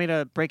 Do you want me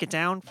to break it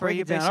down for Break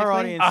you, it down. basically? Our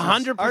audience,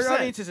 100%. Our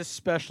audience is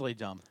especially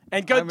dumb.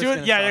 And go I'm do just it.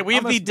 gonna Yeah, start. we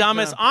have I'm the gonna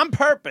dumbest speak on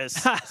purpose.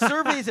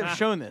 Surveys have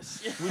shown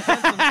this. We've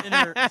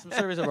done some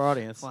surveys of our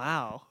audience.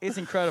 Wow. It's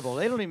incredible.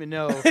 They don't even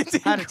know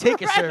how to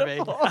take a survey.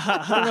 They don't know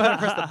how to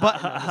press the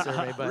button on the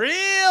survey. But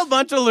Real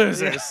bunch of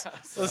losers.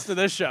 Listen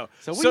to this show.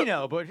 so we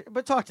know,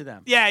 but talk to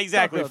them. Yeah,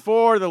 exactly. real-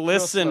 For the For the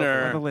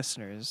listener.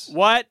 listeners.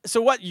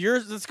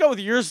 Let's go with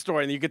your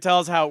story, and you could tell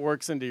us how it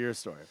works into your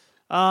story.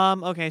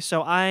 Okay,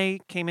 so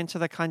I came into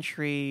the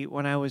country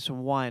when I was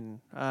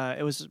 1.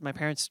 It was my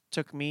parents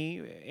took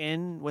me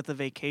in with a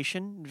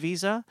vacation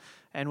visa,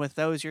 and with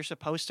those, you're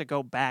supposed to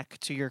go back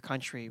to your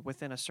country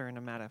within a certain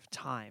amount of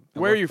time.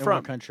 Where are you In from?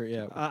 what country?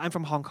 Yeah. I'm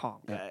from Hong Kong.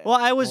 Yeah. Well,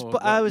 I was Well,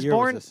 I what was year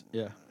born this?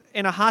 Yeah.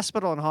 in a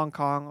hospital in Hong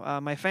Kong.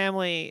 My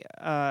family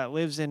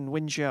lives in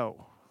Wenzhou,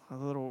 a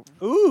little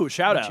Ooh,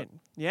 shout out. region.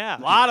 Yeah.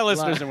 A lot of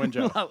listeners in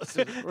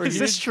Wenzhou. Is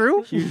this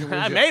true?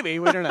 Maybe.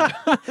 We don't know.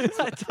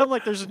 I'm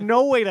like, there's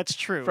no way that's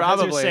true. as you're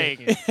Probably. saying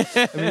it. I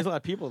mean, there's a lot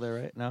of people there,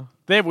 right? No.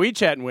 They have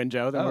WeChat in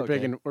Wenzhou. Then Oh, we're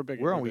big. okay. We're big.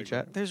 We're on big.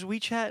 WeChat. There's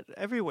WeChat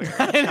everywhere.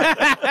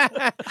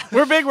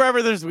 We're big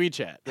wherever there's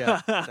WeChat.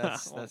 Yeah,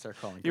 that's our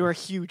calling. You are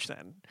huge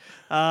then.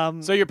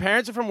 So your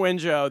parents are from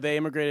Wenzhou. They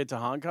immigrated to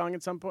Hong Kong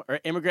at some point, or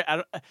immigrate.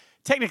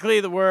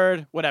 Technically, the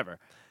word whatever.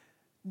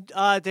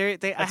 That's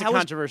That's a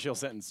controversial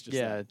sentence. Just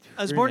yeah.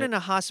 I was born in a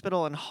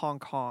hospital in Hong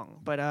Kong,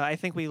 but I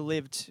think we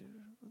lived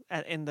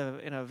in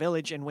a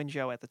village in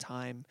Wenzhou at the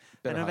time,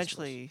 Better and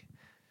eventually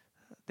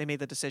they made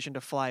the decision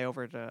to fly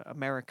over to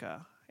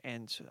America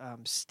and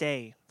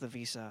stay the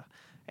visa.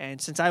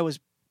 And since I was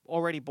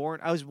already born,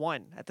 I was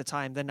 1 at the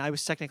time. Then I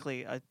was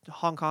technically a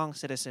Hong Kong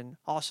citizen,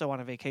 also on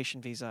a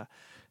vacation visa,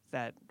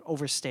 that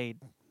overstayed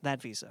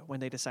that visa when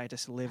they decided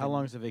to live. How in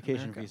long does the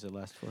vacation America. visa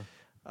last for?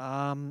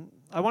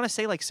 I want to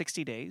say like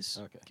 60 days,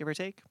 Okay. give or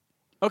take.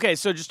 Okay,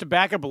 so just to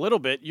back up a little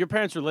bit, your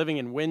parents were living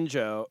in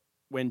Wenzhou,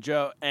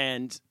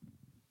 and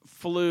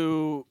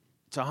flew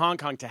to Hong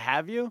Kong to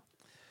have you.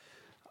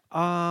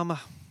 And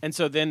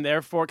so then,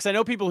 therefore, because I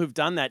know people who've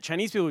done that,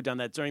 Chinese people who've done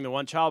that during the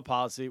one-child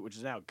policy, which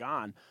is now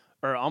gone,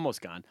 or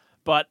almost gone.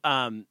 But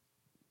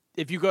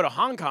if you go to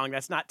Hong Kong,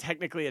 that's not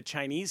technically a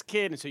Chinese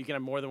kid, and so you can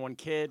have more than one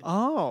kid.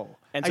 Oh,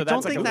 And so I don't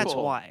that's like think a that's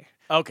loophole. why.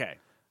 Okay.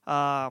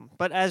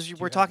 But as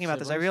we're have talking about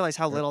this, I siblings? realize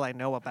how little I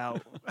know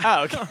about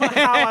Oh, okay.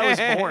 how I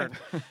was born.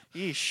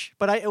 Yeesh.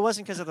 But it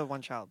wasn't because of the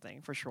one-child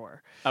thing, for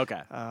sure.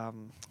 Okay.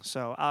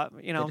 So,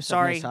 just have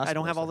sorry, nice I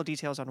don't have hospitals all the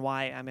details on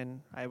why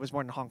I was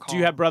born in Hong Kong. Do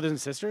you have brothers and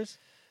sisters?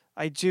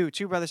 I do.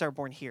 2 brothers are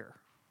born here.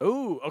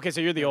 Ooh, okay, so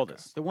you're the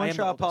oldest. The I am the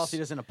one-child oldest. policy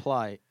doesn't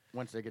apply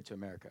once they get to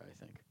America, I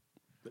think.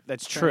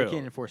 That's China true.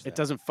 can't enforce It that.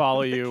 doesn't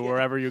follow you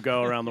wherever you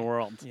go around the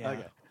world. Yeah.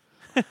 Okay.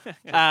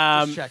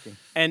 Um, Just checking.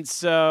 and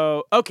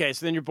so, okay,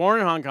 so then you're born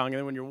in Hong Kong, and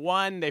then when you're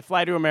 1, they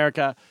fly to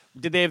America.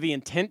 Did they have the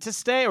intent to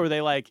stay, or were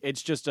they like,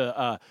 it's just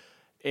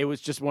it was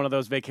just one of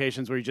those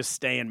vacations where you just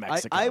stay in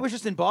Mexico? I was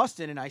just in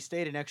Boston, and I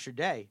stayed an extra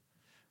day.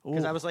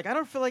 Because Ooh. I was like, I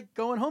don't feel like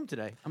going home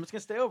today. I'm just going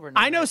to stay over.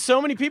 I know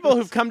so many people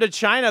who've come to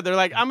China. They're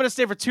like, I'm going to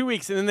stay for 2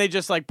 weeks, and then they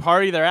just like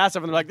party their ass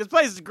off, and they're like, this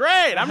place is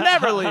great. I'm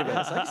never leaving.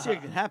 Yeah, so I can see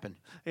it can happen.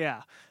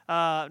 Yeah.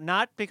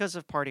 Not because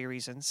of party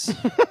reasons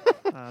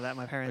that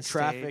my parents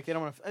Traffic. They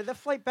don't want to. The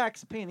flight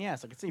back's a pain in the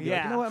ass. I can see. Yeah.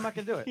 Like, you know what? I'm not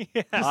going to do it.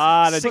 stayed.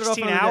 Ah, that's- Put it off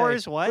 16 another day.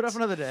 hours? What? Put it off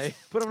another day.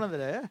 Put it off another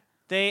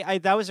day. Yeah.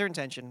 That was their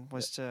intention,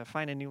 was to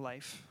find a new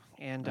life.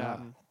 And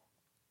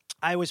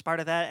I was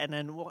part of that. And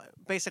then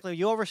basically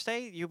you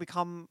overstay, you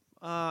become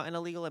an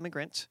illegal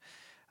immigrant.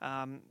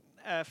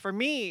 For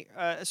me,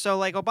 so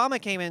like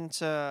Obama came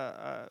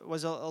into,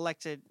 was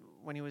elected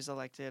when he was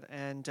elected.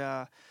 And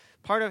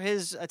part of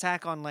his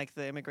attack on like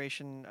the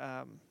immigration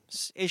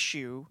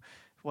issue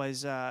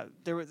was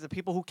there were the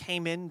people who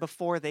came in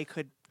before they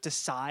could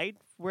decide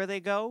where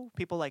they go.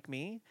 People like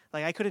me,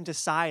 like I couldn't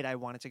decide I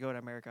wanted to go to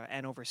America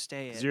and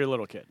overstay it Because you're a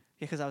little kid.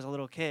 because I was a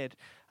little kid.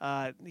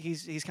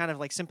 He's kind of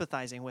like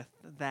sympathizing with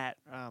that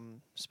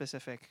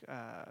specific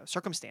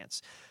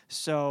circumstance.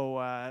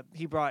 So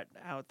he brought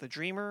out the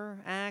Dreamer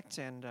Act,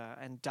 and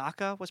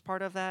DACA was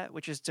part of that,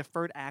 which is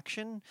deferred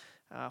action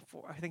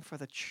for I think for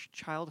the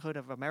childhood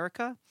of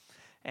America,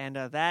 and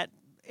that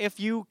if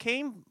you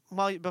came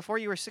before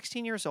you were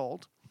 16 years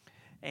old,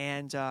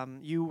 and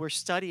you were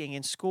studying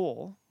in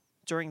school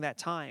during that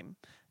time,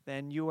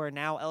 then you are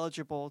now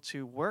eligible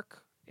to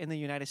work in the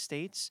United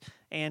States,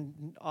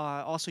 and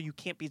also you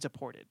can't be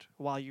deported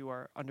while you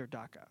are under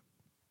DACA.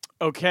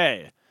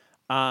 Okay.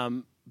 I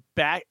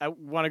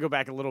want to go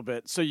back a little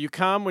bit. So you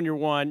come when you're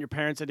 1, your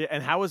parents had it,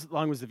 and how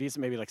long was the visa?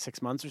 Maybe like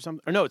 6 months or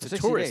something? Or no, it's a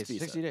tourist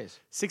visa. 60 days.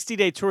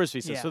 60-day tourist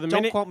visa. Yeah. So the Don't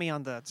minute... quote me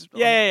on the...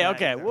 Yeah,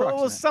 okay.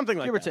 Well, something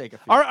like Give or that. take a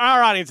few.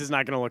 Our audience is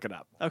not going to look it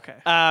up. Okay.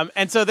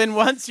 And so then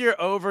once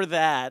you're over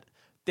that,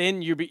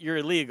 then you're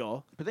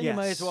illegal. But then you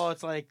might as well,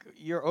 it's like,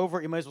 you're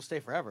over, you might as well stay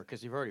forever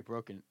because you've already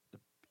broken,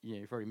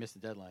 you've already missed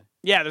the deadline.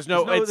 Yeah, there's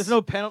no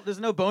penalty, there's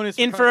no bonus.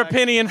 in for a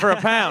penny, in for a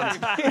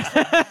pound.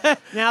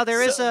 Now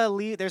there's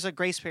a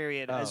grace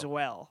period as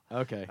well.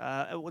 Okay.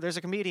 There's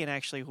a comedian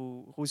actually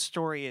whose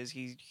story is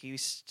he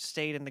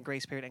stayed in the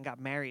grace period and got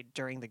married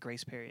during the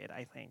grace period,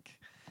 I think.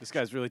 This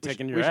guy's really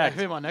taking We your should have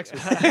act. him on next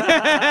week.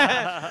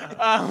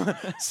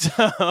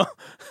 So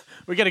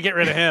we got to get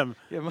rid of him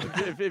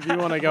if you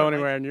want to go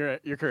anywhere in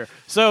your career.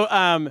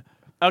 So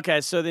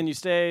okay, so then you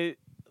stay,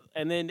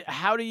 and then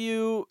how do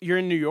you're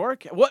in New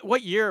York?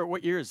 What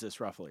year is this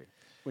roughly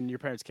when your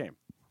parents came?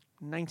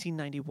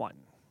 1991.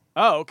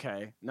 Oh,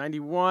 okay,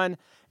 91.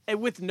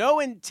 And with no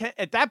intent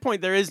at that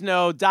point, there is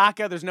no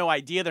DACA. There's no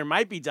idea there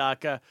might be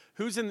DACA.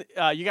 Who's in?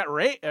 You got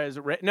Ray? Is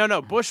it Ray?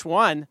 No, Bush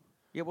won.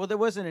 Yeah, well, there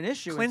wasn't an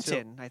issue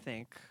Clinton, I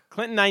think.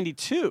 Clinton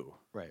 92.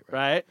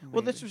 Right.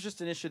 Well, this was just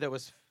an issue that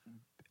was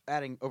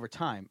adding over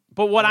time.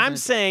 But what I'm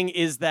saying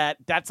is that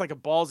that's like a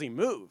ballsy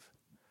move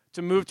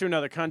to move to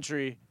another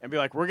country and be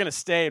like, we're going to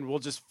stay and we'll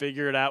just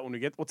figure it out when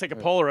we'll take a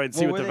Polaroid and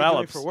see what develops. What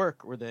were they doing for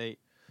work? Were they?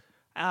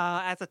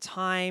 At the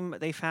time,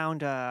 they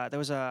found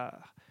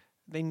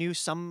they knew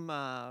some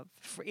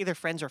either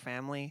friends or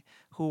family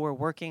who were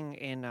working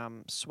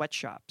in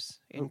sweatshops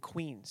in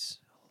Queens.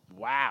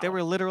 Wow. They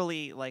were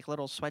literally like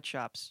little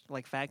sweatshops,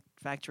 like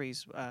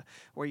factories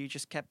where you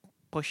just kept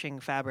pushing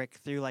fabric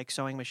through like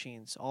sewing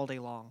machines all day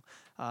long.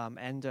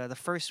 And the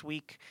first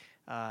week,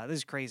 this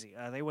is crazy.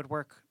 They would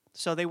work.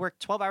 So they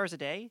worked 12 hours a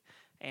day.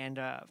 And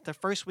the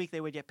first week,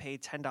 they would get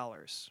paid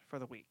 $10 for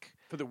the week.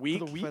 For the week?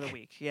 For the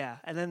week, yeah.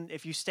 And then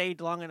if you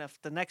stayed long enough,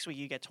 the next week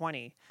you get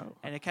 20.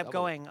 And it kept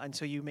going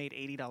until you made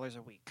 $80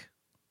 a week.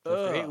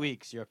 So for 8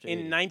 weeks, you're up to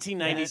 80. In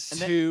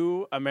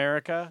 1992,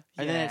 America.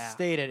 And then it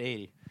stayed at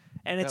 80.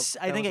 And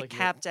I think it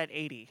capped at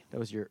 80. That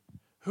was your...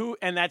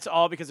 And that's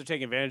all because they're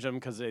taking advantage of them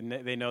because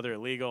they know they're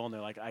illegal and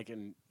they're like, I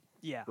can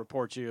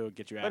report you,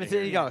 get you out But of it's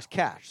here. $80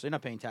 cash, so you're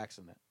not paying tax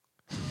on that.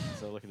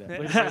 So look at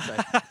that. Look at the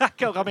bright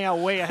side. Coming out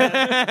way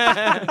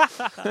ahead.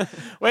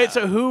 Wait,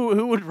 so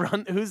who would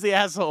run? Who's the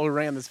asshole who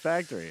ran this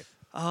factory?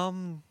 I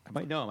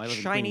might know him. I live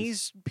in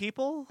Chinese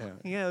people.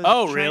 Yeah.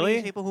 Oh, really?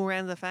 Chinese people who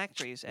ran the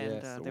factories,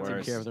 and Queens. they Taking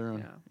were care of their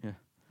own. Yeah.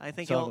 I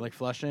think So like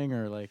Flushing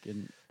or like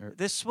in...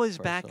 this was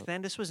Parcel. back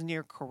then. This was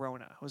near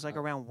Corona. It was like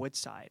around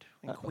Woodside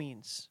in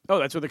Queens. Oh,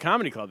 that's where the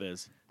comedy club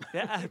is.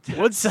 Yeah.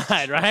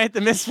 Woodside, right? The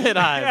Misfit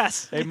Hive.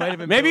 Yes. They might have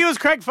been... Maybe it was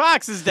Craig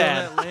Fox's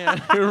dad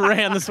who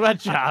ran the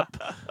sweatshop.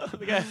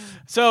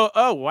 So,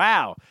 oh,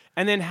 wow.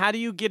 And then how do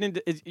you get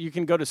into... You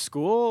can go to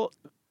school...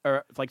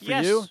 Or like for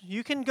yes,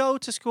 you can go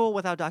to school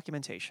without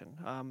documentation.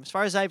 As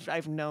far as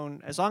I've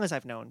known, as long as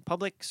I've known,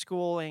 public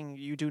schooling,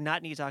 you do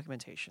not need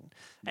documentation,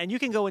 and you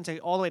can go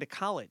all the way to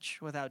college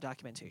without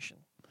documentation.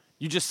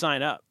 You just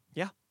sign up.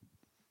 Yeah,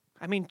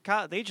 I mean,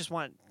 they just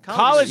want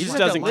College just just want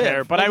doesn't to live.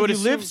 care. But I would you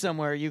assume live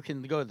somewhere, you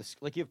can go to the...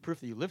 Like you have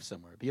proof that you live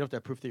somewhere, but you don't have to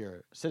have proof that you're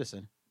a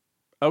citizen.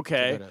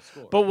 Okay, to go to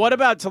school, but right? what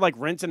about to like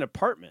rent an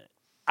apartment?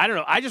 I don't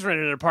know. I just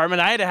rented an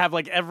apartment. I had to have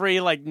like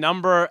every like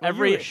number, Well,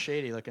 every you were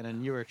shady looking,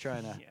 and you were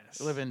trying to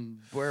live in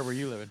wherever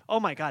you live in. Oh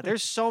my God,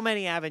 there's so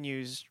many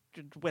avenues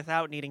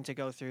without needing to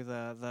go through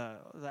the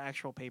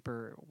actual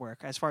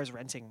paperwork as far as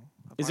renting.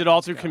 Is it all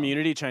apartments through go.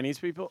 community Chinese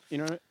people? You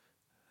know what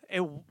I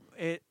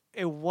mean?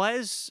 It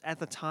was at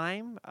the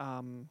time,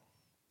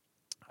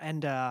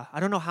 and I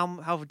don't know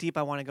how deep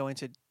I want to go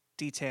into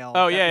detail.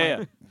 Oh, That yeah.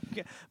 might-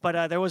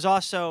 But there was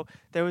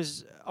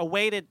a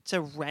way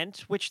to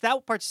rent, which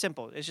that part's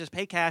simple. It's just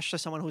pay cash to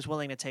someone who's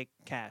willing to take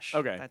cash.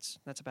 Okay.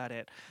 That's about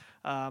it.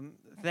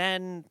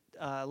 Then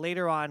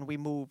later on, we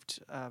moved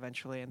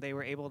eventually, and they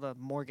were able to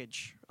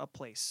mortgage a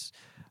place.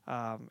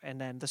 And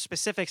then the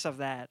specifics of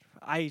that,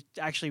 I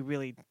actually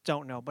really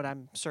don't know, but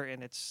I'm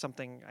certain it's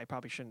something I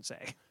probably shouldn't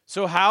say.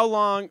 So how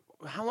long?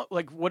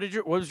 Like, what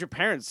was your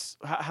parents?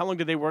 How long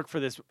did they work for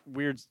this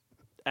weird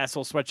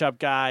asshole sweatshop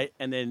guy?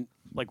 And then,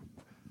 like,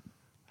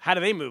 how do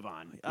they move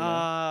on? You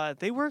know?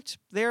 They worked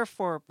there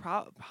for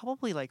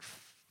probably like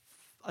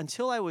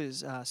until I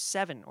was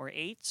 7 or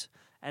 8,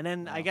 and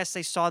then I guess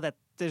they saw that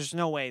there's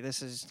no way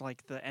this is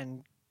like the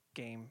end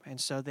game, and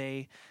so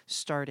they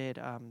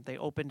started. They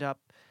opened up.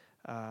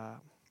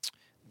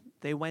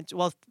 They went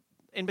well.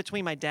 In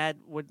between, my dad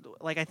would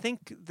like. I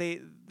think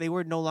they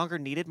were no longer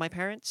needed. My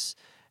parents.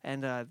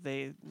 And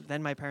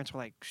then my parents were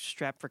like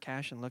strapped for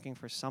cash and looking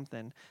for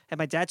something. And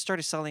my dad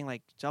started selling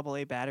like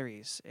AA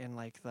batteries in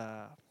like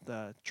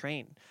the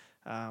train.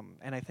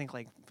 and I think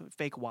like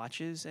fake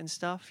watches and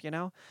stuff,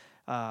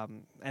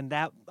 and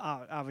that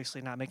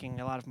obviously not making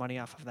a lot of money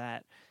off of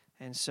that,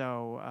 and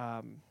so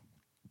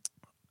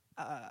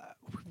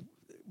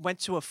went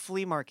to a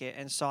flea market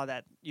and saw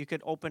that you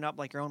could open up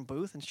like your own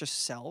booth and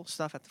just sell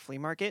stuff at the flea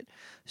market.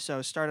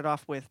 So started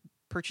off with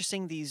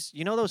purchasing these,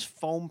 those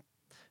foam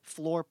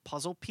floor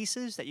puzzle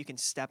pieces that you can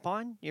step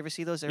on. You ever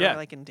see those? They're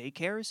like in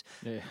daycares.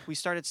 Yeah. He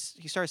started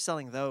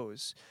selling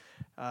those,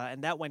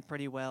 and that went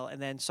pretty well.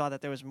 And then saw that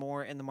there was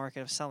more in the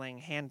market of selling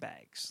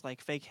handbags, like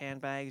fake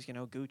handbags,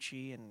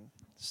 Gucci and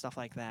stuff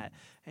like that.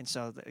 And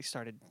so they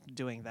started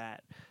doing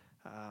that.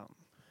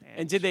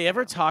 And did they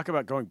ever talk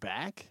about going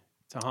back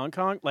to Hong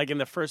Kong? Like in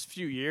the first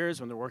few years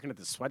when they're working at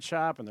the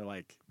sweatshop and they're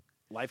like,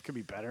 life could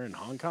be better in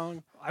Hong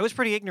Kong? I was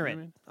pretty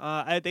ignorant.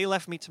 They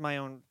left me to my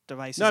own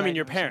devices. No, I mean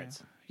your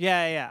parents.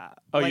 Yeah.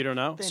 Oh, you don't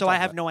know? So I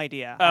have no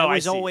idea. Oh, I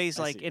was I see. always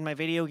in my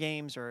video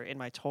games or in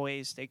my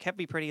toys. They kept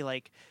me pretty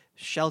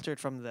sheltered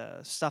from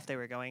the stuff they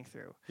were going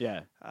through.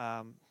 Yeah.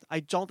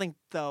 I don't think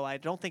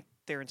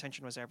their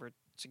intention was ever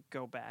to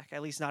go back.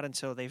 At least not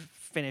until they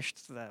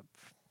finished the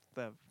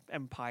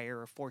empire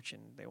or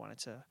fortune they wanted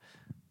to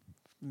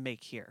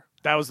make here.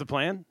 That was the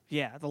plan?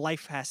 Yeah, the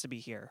life has to be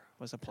here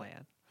was the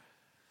plan.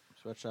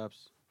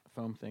 Sweatshops,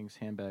 foam things,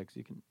 handbags.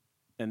 You can.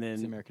 And then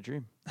it's the American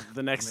dream.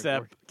 The next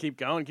step, keep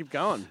going.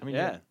 I mean,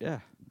 yeah.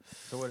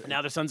 So what?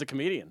 Now their son's a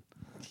comedian.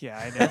 Yeah,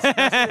 I know.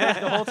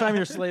 The whole time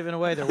you're slaving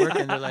away, they're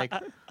working. They're like,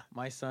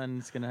 my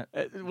son's gonna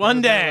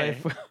one day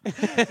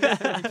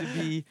to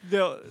be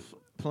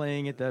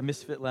playing at the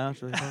Misfit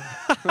Lounge with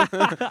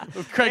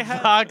Craig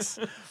Fox.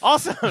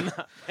 Also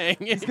not paying.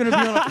 He's gonna be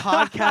on a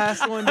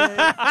podcast one day.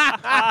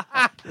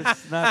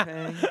 It's not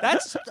paying.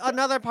 That's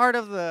another part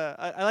of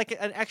I like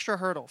an extra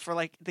hurdle for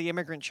the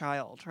immigrant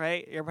child,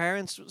 right? Your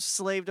parents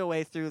slaved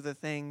away through the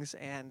things,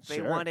 and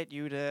they wanted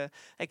you to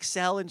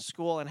excel in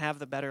school and have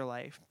the better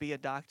life, be a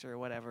doctor or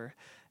whatever,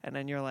 and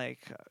then you're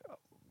like,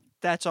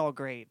 that's all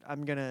great.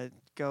 I'm gonna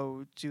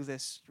go do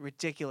this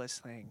ridiculous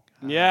thing.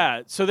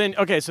 Yeah. So then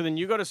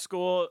you go to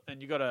school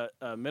and you go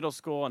to middle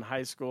school and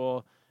high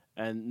school,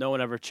 and no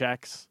one ever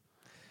checks,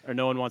 or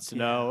no one wants to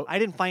know. I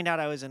didn't find out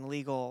I was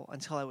illegal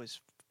until I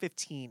was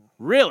 15.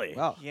 Really?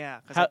 Wow. Yeah.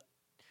 Because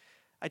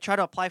I tried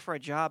to apply for a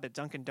job at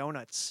Dunkin'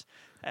 Donuts,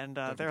 and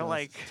they're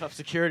like tougher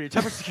security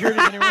than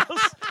anywhere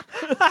else.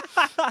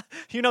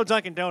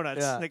 Dunkin'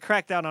 Donuts. Yeah. They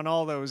cracked down on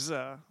all those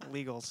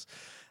illegals.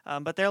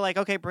 But they're like,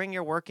 okay, bring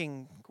your work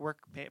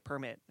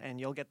permit and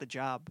you'll get the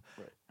job.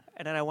 Right.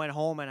 And then I went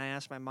home and I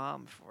asked my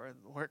mom for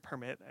a work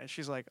permit, and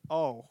she's like,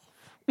 oh.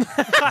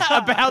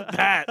 About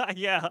that.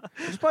 Yeah.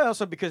 It's probably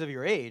also because of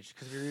your age.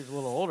 Because if you're a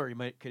little older,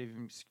 they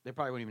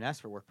probably wouldn't even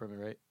ask for a work permit,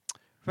 right?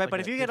 Right,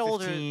 but if you get 15,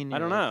 older, I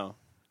don't know.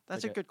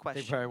 That's a good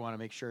question. They probably want to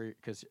make sure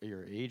because of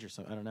your age or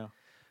something. I don't know.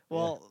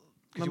 Well,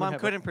 my mom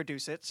couldn't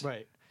produce it.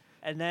 Right.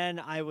 And then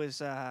I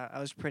was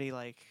pretty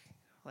like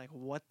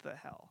what the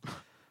hell?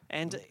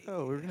 And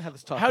we're gonna have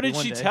this talk. How did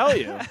she tell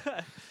you?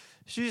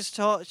 She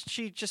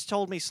just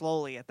told me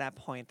slowly at that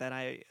point that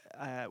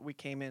we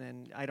came in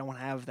and I don't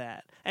have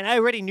that, and I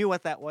already knew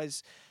what that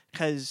was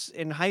because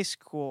in high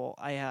school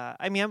I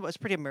was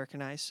pretty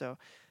Americanized, so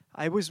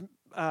I was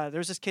there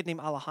was this kid named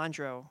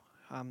Alejandro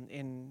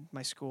in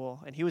my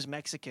school, and he was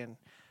Mexican,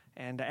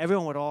 and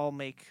everyone would all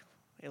make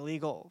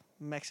illegal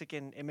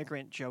Mexican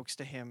immigrant jokes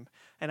to him,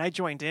 and I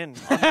joined in.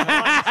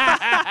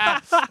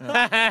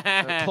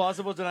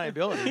 Plausible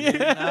deniability. You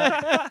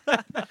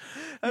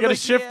got to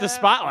shift the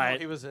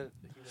spotlight.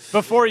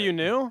 Before you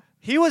knew?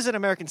 He was an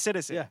American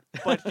citizen. Yeah.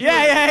 But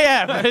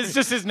yeah. But it's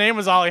just his name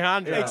was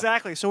Alejandro. Yeah.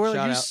 Exactly. So we're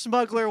like, you out.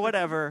 smuggler,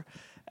 whatever.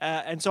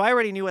 And so I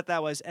already knew what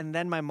that was. And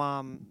then my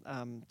mom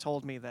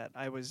told me that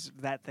I was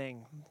that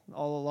thing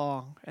all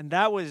along. And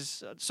that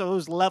was, so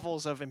those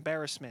levels of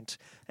embarrassment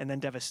and then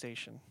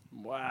devastation.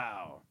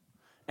 Wow.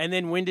 And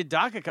then when did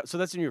DACA come? So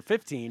that's when you were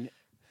 15.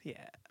 Yeah.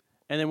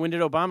 And then when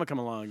did Obama come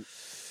along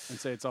and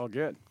say it's all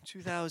good?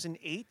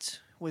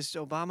 2008 was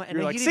Obama. And you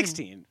were like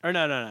 16. Or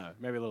no.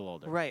 Maybe a little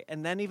older. Right.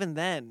 And then even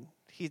then,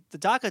 the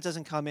DACA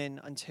doesn't come in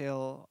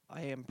until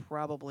I am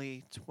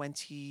probably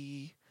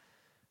 20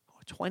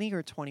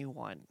 or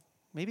 21.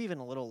 Maybe even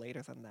a little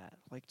later than that,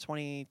 like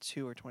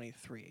 22 or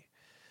 23.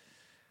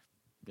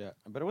 Yeah,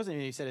 but it wasn't.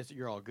 You said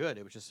you're all good.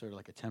 It was just sort of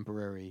like a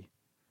temporary.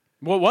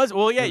 What was?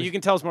 Well, yeah, you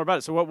can tell us more about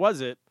it. So, what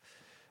was it?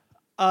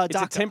 It's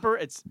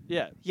DACA.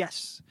 Yeah.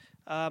 Yes.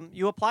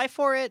 You apply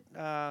for it.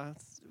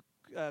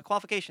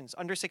 Qualifications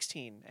under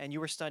 16, and you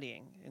were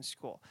studying in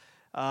school.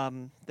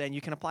 Then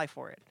you can apply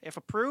for it. If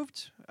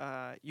approved,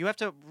 you have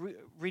to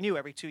renew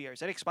every 2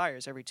 years. It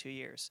expires every 2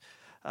 years.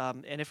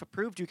 And if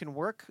approved, you can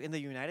work in the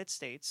United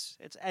States.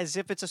 It's as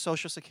if it's a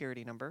social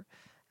security number,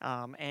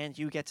 and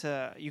you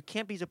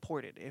can't be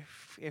deported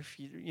if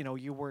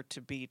you were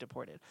to be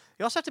deported.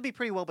 You also have to be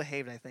pretty well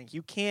behaved. I think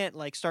you can't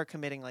start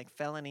committing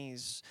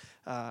felonies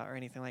or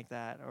anything like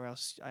that, or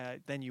else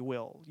then you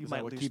will. You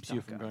might what lose. Keeps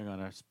you from going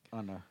on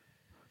a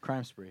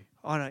crime spree.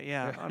 On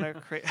a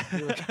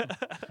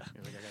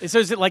So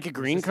is it like a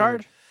green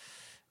card?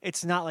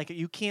 it's not like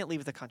you can't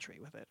leave the country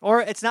with it,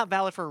 or it's not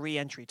valid for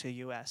re-entry to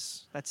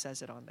U.S. That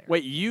says it on there.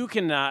 Wait, you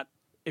cannot.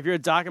 If you're a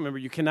DACA member,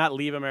 you cannot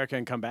leave America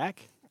and come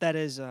back. That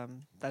is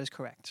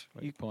correct.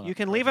 Like You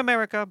can leave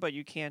America, but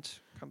you can't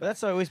come But back.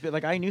 that's always been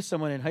like I knew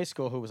someone in high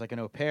school who was like an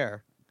au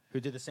pair who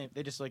did the same.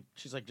 They just like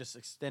she's like just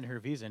extend her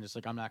visa and just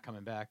like I'm not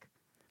coming back.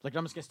 Like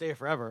I'm just gonna stay here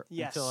forever.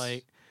 Yes. Until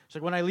she's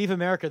like when I leave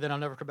America, then I'll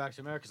never come back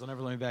to America. They'll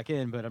never let me back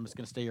in. But I'm just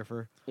gonna stay here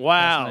for.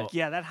 Wow.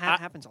 Yeah, that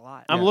happens a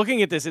lot. I'm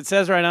looking at this. It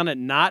says right on it,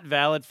 not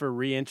valid for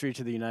re-entry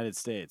to the United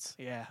States.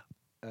 Yeah.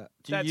 Do you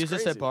That's use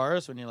this crazy. at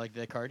bars when you like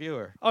they card you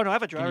or? Oh no, I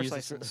have a can you driver's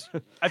use this license.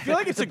 I feel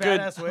like it's a good.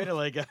 badass way to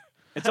like.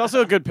 It's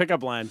also a good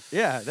pickup line.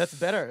 Yeah, that's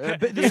better.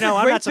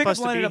 I'm not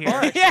supposed to be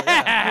here.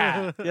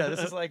 Yeah. Yeah,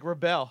 this is like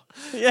rebel.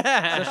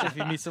 Yeah. Especially if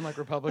you meet some like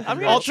Republican. I'm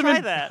guy. gonna try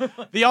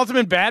that. The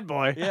ultimate bad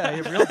boy. Yeah,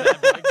 you're real bad.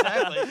 Boy.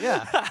 Exactly.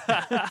 Yeah.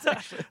 It's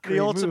actually a The great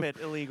move. ultimate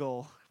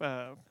illegal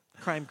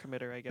crime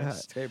committer, I Yeah,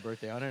 guess. it's great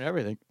birthday on it and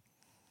everything.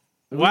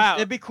 Wow.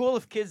 It'd be cool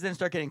if kids then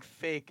start getting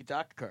fake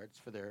DACA cards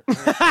for their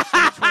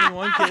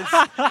 21 kids.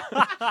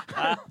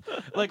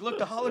 Like, look,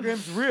 the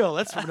hologram's real.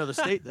 That's from another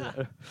state.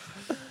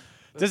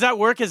 Does that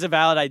work as a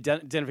valid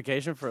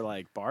identification for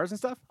like bars and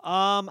stuff?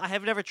 I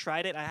have never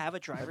tried it. I have a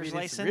driver's it's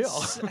license.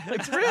 real.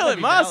 It's real. It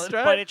must,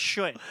 right? But it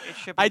should. It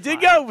should be I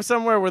did fine. go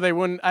somewhere where they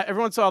wouldn't.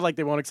 Everyone saw like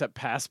they won't accept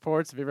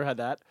passports. Have you ever had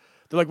that?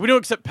 They're like, we don't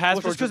accept Well,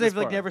 passports just because at this they've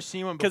like bar. never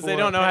seen one before. Because they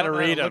don't know how to They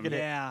read look them. at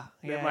it. Yeah.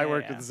 It might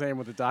work yeah. the same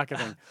with the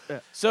DACA thing.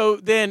 So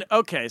then,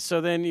 okay, so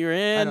then you're I,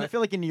 in. know, I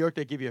feel like in New York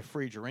they give you a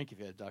free drink if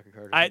you had a DACA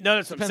card. I no,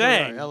 that's what I'm Depends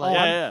where saying. you are, Oh, LA.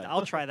 Yeah, yeah.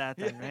 I'll try that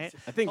then, right?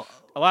 I think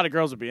a lot of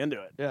girls would be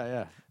into it. Yeah,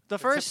 yeah. The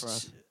for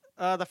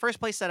the first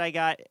place that I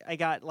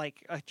got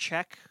like a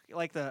check,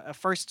 like a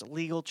first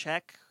legal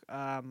check,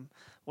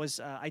 was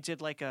I did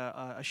like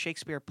a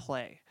Shakespeare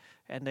play,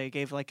 and they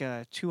gave like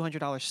a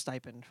 $200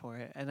 stipend for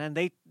it, and then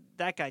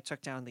that guy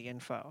took down the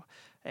info,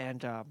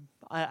 and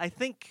I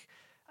think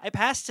I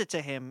passed it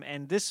to him,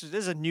 and this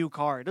is a new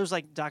card. It was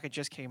like DACA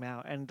just came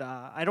out, and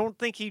I don't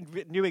think he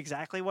knew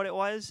exactly what it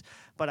was,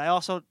 but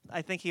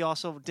I think he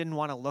also didn't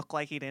want to look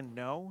like he didn't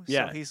know.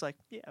 Yeah. So he's like,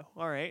 yeah,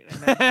 all right, and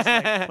then just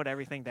like put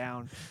everything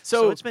down.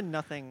 So- So it's been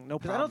nothing, no I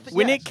don't problem. think-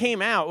 When Yeah. it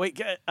came out,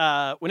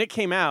 when it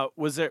came out,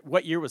 was there?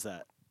 What year was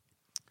that?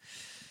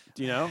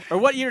 Do you know? Or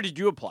what year did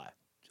you apply?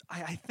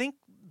 I think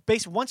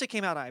once it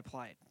came out, I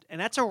applied, and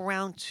that's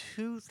around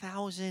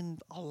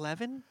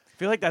 2011. I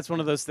feel like that's one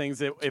of those things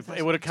that if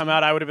it would have come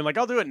out, I would have been like,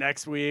 I'll do it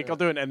next week. I'll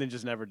do it, and then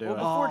just never do Well, it.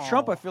 before Oh.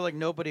 Trump, I feel like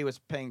nobody was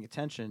paying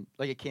attention.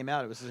 Like it came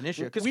out, it was an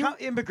issue because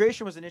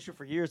immigration was an issue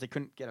for years. They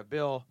couldn't get a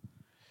bill,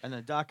 and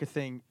the DACA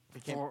thing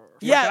became.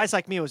 Yeah. Guys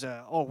like me was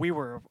we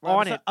were Well,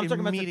 on I'm it talking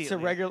about immediately. to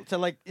regular to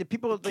like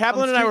people. Like,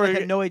 Kaplan on the and I street, were- like,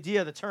 had no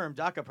idea the term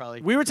DACA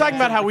probably. We were talking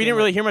about how we didn't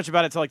really hear much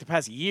about it till like the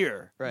past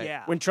year. Right.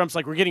 Yeah. When Trump's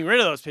like, we're getting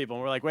rid of those people,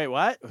 and we're like, wait,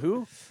 what?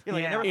 Who? Yeah,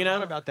 like, I Yeah. never You thought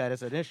know? about that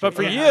as an issue. But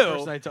for Yeah, you,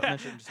 the person I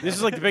mentioned just This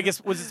is like the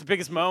biggest. Was this the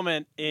biggest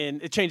moment in?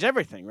 It changed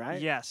everything,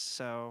 right? Yes.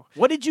 So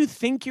What did you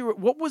think you were?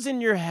 What was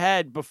in your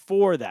head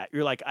before that?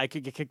 You're like, I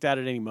could get kicked out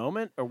at any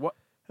moment, or what?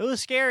 it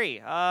was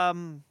scary.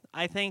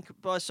 I think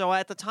so.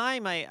 At the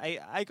time,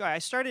 I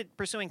started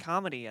pursuing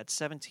comedy at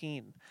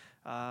 17,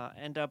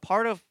 and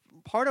part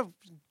of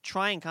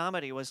trying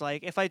comedy was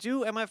like if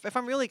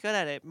I'm really good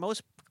at it,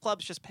 most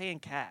clubs just pay in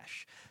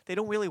cash. They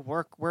don't really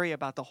worry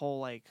about the whole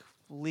like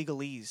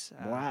legalese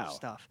Wow.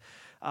 stuff.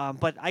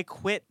 But I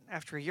quit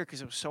after a year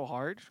because it was so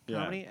hard, Yeah.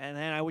 comedy, and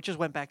then I just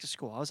went back to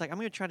school. I was like, I'm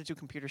going to try to do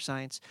computer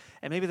science,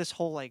 and maybe this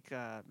whole like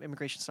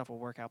immigration stuff will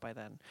work out by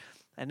then.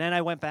 And then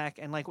I went back,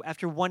 and like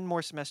after one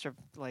more semester of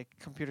like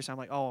computer science, I'm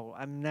like, oh,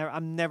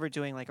 I'm never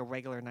doing like a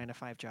regular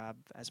 9-to-5 job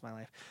as my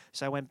life.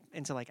 So I went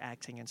into like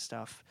acting and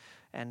stuff,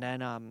 and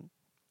then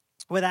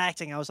with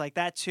acting, I was like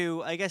that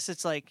too. I guess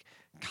it's like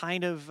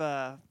kind of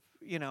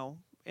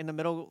in the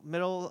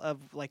middle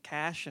of like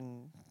cash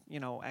and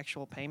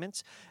actual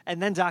payments.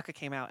 And then DACA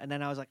came out, and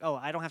then I was like, oh,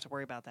 I don't have to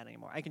worry about that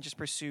anymore. I can just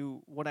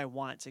pursue what I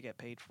want to get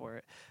paid for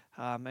it.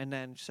 And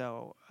then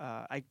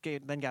I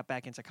got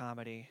back into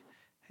comedy,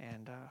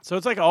 and So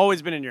it's like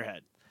always been in your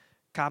head.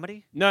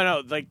 comedy.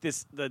 No, like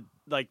this, the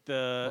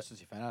since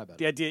you found out about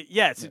the it. idea.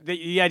 Yes,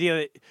 the idea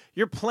that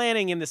you're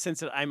planning in the sense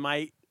that I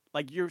might.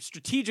 Like you're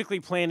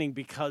strategically planning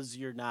because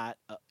you were not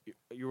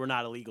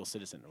a legal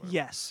citizen. Or whatever.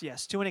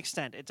 Yes, to an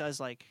extent, it does.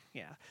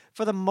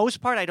 For the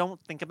most part, I don't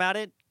think about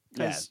it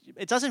because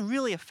it doesn't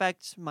really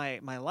affect my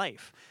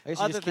life. I guess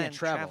you other just can't than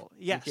travel.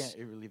 Yes, You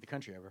can't leave the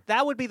country ever.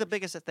 that would be the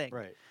biggest thing.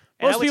 Right.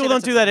 And I Most would say people don't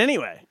that's do a- that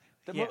anyway.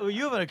 Yeah. Well,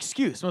 you have an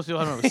excuse. Most people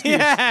don't have an excuse.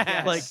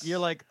 Yes. Like you're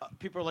like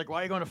people are like,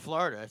 why are you going to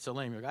Florida? It's so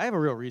lame. You're like, I have a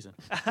real reason.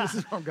 This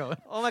is where I'm going.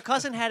 Well, my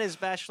cousin had his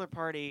bachelor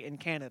party in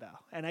Canada,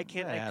 and I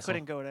asshole.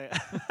 couldn't go to.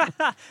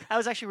 I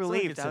was actually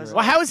relieved. I was inconsiderate.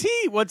 Well, how is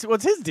he?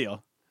 What's his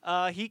deal?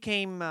 he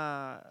came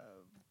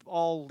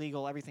all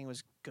legal. Everything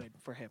was good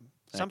for him.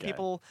 Some Okay.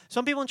 people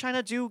in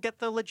China do get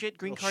the legit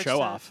green Little cards show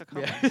to, off. to come.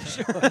 Yeah. in.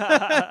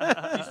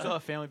 Do you still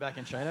have family back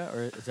in China,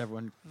 or is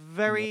everyone?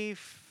 Very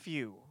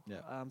few.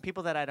 Yeah.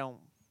 People that I don't.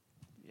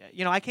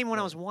 I came when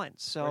I was 1.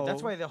 So Right,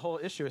 that's why the whole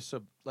issue is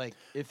so like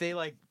if they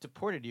like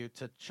deported you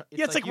to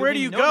It's like you where do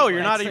didn't you know go? anybody.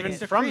 You're not It's like- even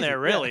it's from crazy. there,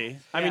 really. Yeah.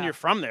 I mean, you're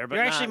from there, but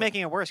you're actually not-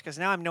 making it worse because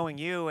now I'm knowing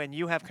you and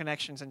you have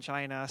connections in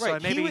China. So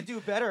Right, maybe he would do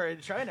better in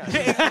China.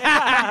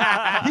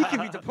 He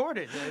could be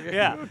deported.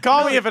 Yeah.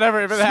 Call me if it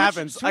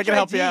happens. I Switch can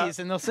help you out. IDs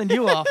and they'll send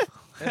you off.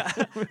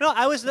 No,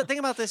 I was thinking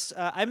about this.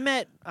 I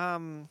met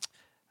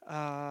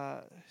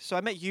so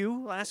I met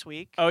you last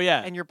week. Oh,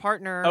 yeah. And your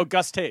partner. Oh,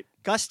 Gus Tate.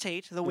 Gus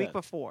Tate the week Yeah.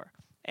 before.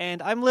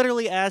 And I'm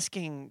literally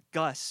asking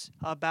Gus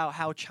about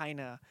how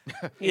China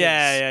is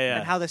Yeah.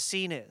 and how the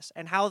scene is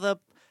and how the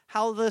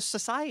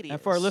society And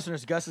is. for our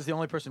listeners, Gus is the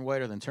only person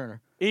whiter than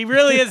Turner. He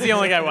really is the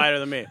only guy whiter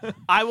than me.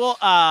 I will.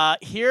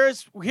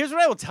 Here's what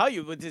I will tell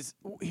you.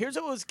 Here's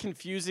what was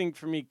confusing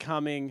for me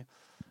coming.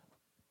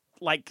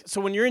 Like, so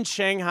when you're in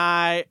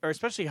Shanghai, or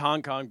especially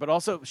Hong Kong, but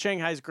also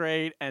Shanghai's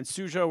great, and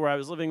Suzhou, where I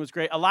was living, was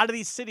great. A lot of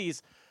these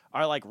cities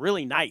are like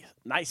really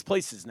nice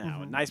places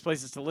now, and nice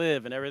places to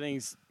live, and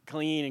everything's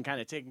clean and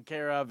kind of taken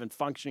care of and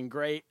functioning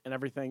great and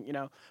everything.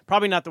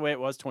 Probably not the way it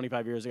was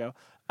 25 years ago.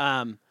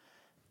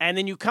 And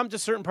then you come to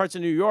certain parts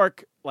of New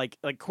York, like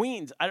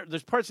Queens.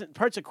 There's parts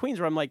of Queens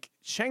where I'm like,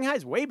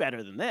 Shanghai's way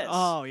better than this.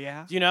 Oh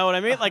yeah. Do you know what I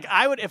mean? Like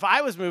if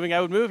I was moving,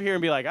 I would move here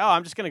and be like, oh,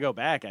 I'm just gonna go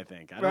back. I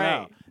think I don't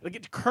know.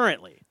 Like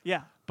currently,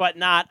 Yeah. but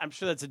not. I'm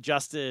sure that's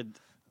adjusted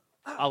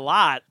a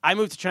lot. I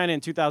moved to China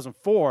in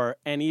 2004,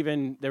 and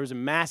even there was a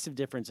massive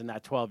difference in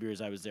that 12 years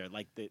I was there.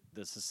 Like the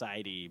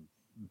society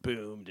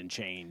boomed and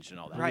changed and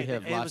all that. Right.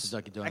 have It lots was of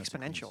Dunkin' Donuts in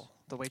exponential Queens.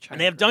 the way China.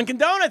 And they have grew. Dunkin'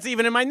 Donuts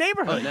even in my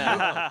neighborhood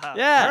now.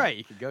 Yeah. All right,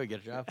 you could go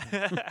get a job.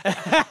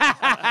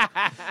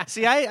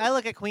 See, I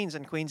look at Queens,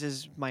 and Queens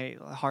is my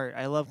heart.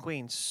 I love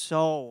Queens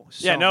so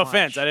Yeah, no much.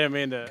 offense. I didn't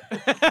mean to.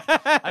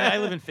 I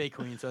live in fake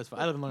Queens, so it's fine.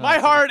 I live in Long My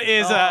Island. heart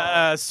is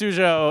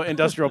Suzhou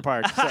Industrial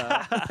Park. So.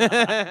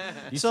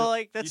 So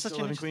like that's You such still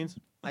an live in Queens?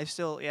 I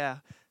still, yeah.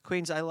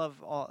 Queens, I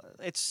love all.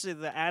 It's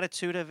the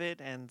attitude of it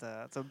and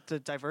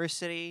the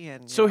diversity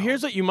and. So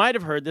here's what you might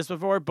have heard this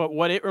before, but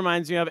what it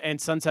reminds me of, and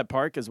Sunset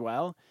Park as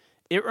well,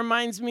 it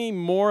reminds me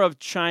more of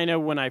China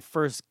when I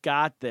first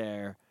got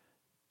there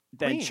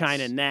than Queens.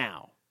 China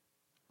now.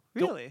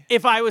 Really.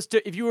 If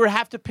you were to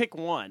have to pick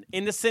one,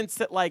 in the sense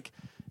that like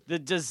the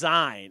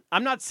design,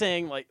 I'm not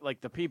saying like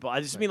the people, I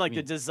just mean like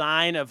the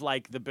design of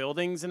like the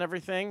buildings and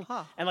everything,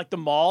 Huh. and like the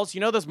malls.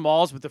 You know those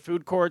malls with the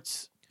food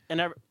courts and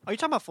Are you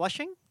talking about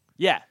Flushing?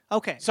 yeah.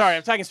 Okay. Sorry,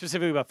 I'm talking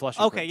specifically about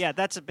Flushing. Okay, Queens. yeah,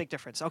 that's a big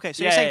difference. Okay,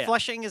 so Yeah, you're saying yeah.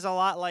 Flushing is a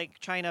lot like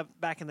China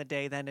back in the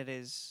day than it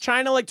is.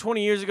 China like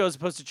 20 years ago as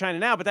opposed to China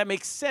now, but that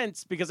makes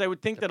sense because I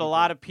would think that a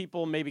lot of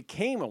people maybe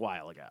came a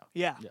while ago.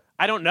 Yeah.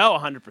 I don't know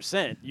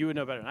 100%. You would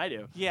know better than I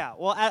do. Yeah.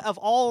 Well,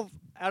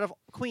 out of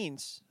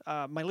Queens,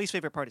 my least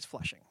favorite part is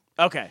Flushing.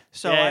 Okay.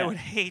 So Yeah, I yeah. would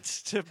hate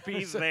to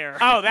be there.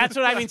 Oh, that's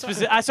what I mean.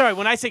 Sorry,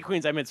 when I say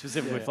Queens, I meant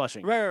specifically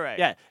Flushing. Right.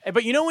 Yeah,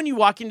 but you know when you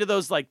walk into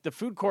those like the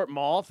food court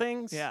mall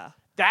things? Yeah.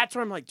 That's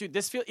where I'm like, dude,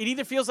 it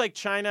either feels like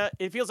China,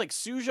 it feels like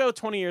Suzhou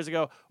 20 years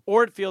ago,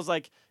 or it feels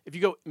like if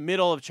you go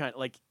middle of China,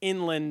 like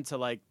inland to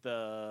like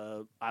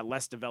the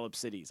less developed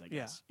cities, I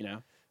guess. You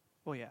know?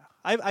 Well, yeah.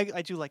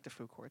 I do like the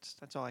food courts.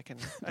 That's all I can.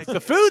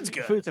 The food's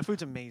good. The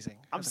food's amazing.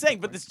 I'm at the saying,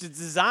 food but courts. this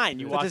design,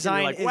 you The walk in, design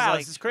you're like, is wow, like-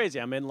 this is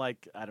crazy. I'm in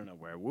like, I don't know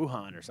where,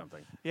 Wuhan or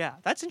something. Yeah,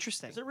 that's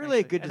interesting. Is it really a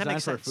actually, good and that design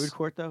makes for a sense. food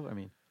court, though? I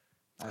mean,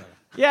 I don't know.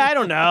 Yeah, I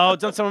don't know.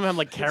 Don't some of them have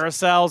like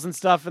carousels and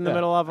stuff in the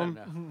middle of I don't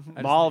them? know. I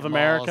just Mall of think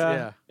malls,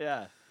 America.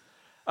 Yeah.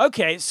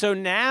 Okay, so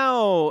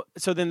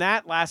then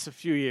that lasts a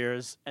few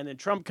years, and then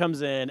Trump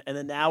comes in, and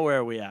then now where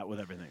are we at with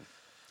everything?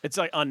 It's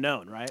like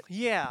unknown, right?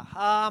 Yeah.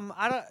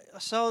 I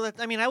don't. So that,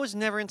 I mean, I was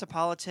never into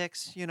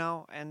politics,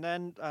 and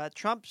then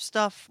Trump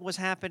stuff was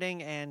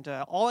happening, and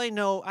all I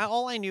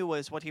knew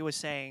was what he was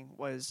saying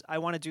was, I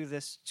want to do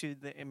this to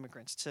the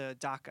immigrants, to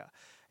DACA,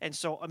 and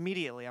so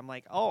immediately I'm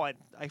like, oh,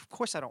 of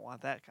course I don't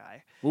want that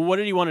guy. Well, what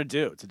did he want to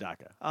do to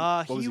DACA?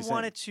 What was He he saying?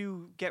 wanted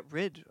to get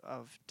rid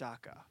of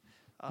DACA.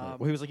 Well,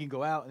 he was like, you can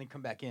go out and then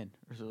come back in.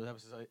 So that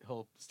was his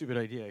whole stupid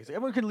idea. He's like,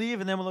 everyone can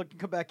leave and then we'll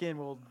come back in.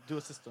 We'll do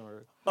a system.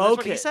 Or That's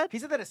what he Okay. said? he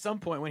said that at some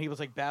point when he was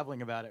like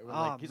babbling about it. We're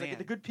Oh, he's man. like,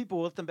 the good people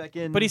will let them back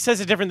in. But he says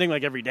a different thing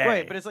like every day.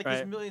 right, but it's like right?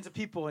 there's millions of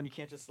people and you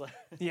can't just like.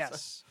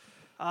 Yes.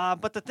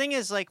 But the thing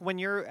is, like, when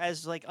you're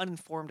as like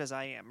uninformed as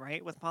I am,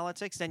 right, with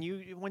politics, then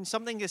when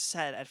something is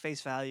said at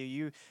face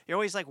value, you're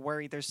always like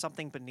worried there's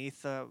something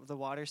beneath the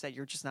waters that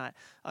you're just not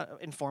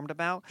informed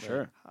about.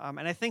 Sure.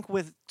 And I think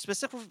with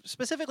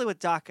specifically with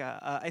DACA,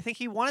 I think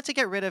he wanted to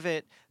get rid of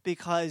it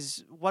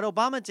because what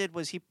Obama did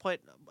was he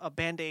put a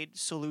Band-Aid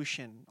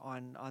solution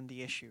on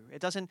the issue. It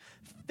doesn't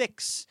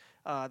fix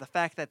the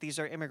fact that these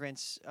are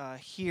immigrants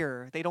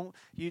here.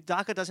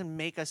 DACA doesn't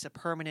make us a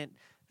permanent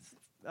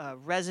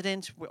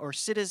resident or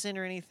citizen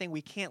or anything.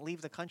 We can't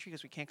leave the country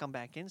because we can't come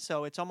back in.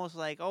 So it's almost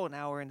like, oh,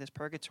 now we're in this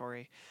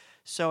purgatory.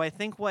 So I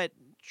think what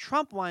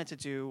Trump wanted to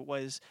do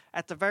was,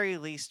 at the very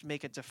least,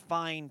 make a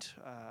defined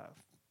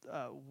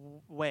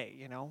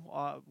way,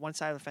 one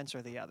side of the fence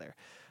or the other.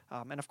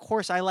 And of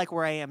course, I like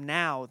where I am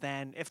now.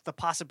 Then if the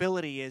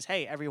possibility is,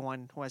 hey,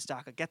 everyone who has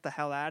DACA, get the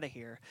hell out of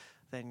here,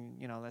 then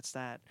that's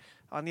that.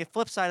 On the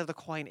flip side of the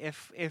coin,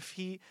 if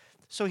he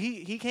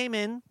came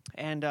in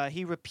and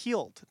he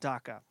repealed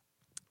DACA.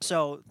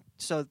 So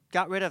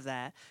got rid of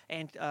that,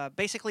 and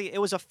basically it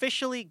was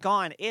officially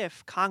gone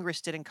if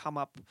Congress didn't come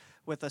up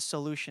with a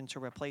solution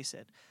to replace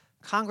it.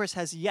 Congress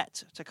has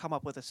yet to come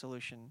up with a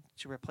solution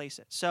to replace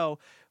it. So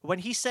when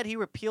he said he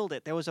repealed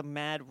it, there was a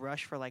mad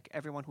rush for like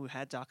everyone who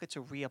had DACA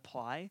to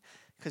reapply,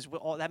 because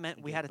all that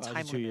meant we had a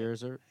time 2 limit.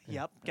 years or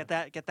Yep, get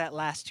that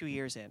last 2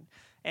 years in.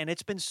 And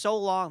it's been so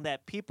long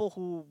that people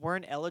who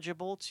weren't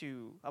eligible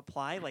to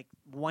apply, like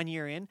 1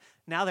 year in,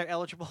 now they're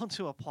eligible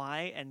to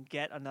apply and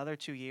get another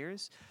 2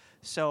 years.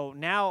 So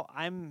now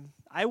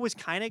I was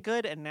kind of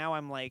good, and now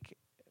I'm like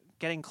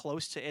getting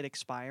close to it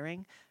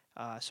expiring.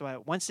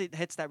 Once it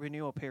hits that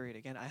renewal period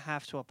again, I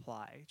have to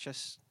apply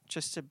just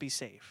to be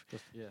safe.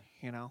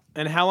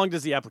 And how long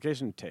does the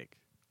application take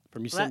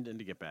from you send in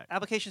to get back?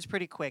 Application's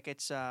pretty quick.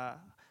 It's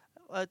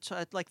like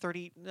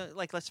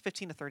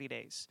 15 to 30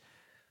 days.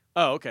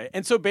 Oh, okay.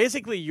 And so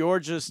basically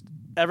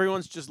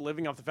everyone's just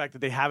living off the fact that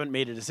they haven't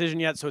made a decision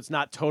yet, so it's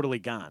not totally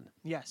gone.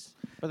 Yes.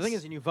 But the thing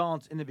is,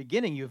 in the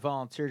beginning, you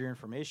volunteered your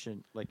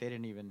information. Like, they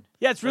didn't even...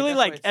 Yeah, it's really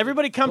like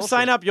everybody come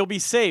sign up, you'll be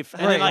safe.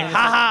 And Right, then like, yeah.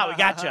 haha, we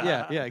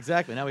gotcha. Yeah,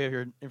 exactly. Now we have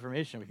your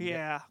information. We can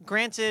get-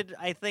 Granted,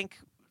 I think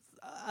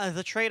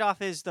the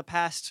trade-off is the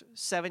past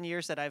 7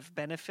 years that I've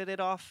benefited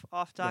off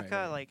DACA.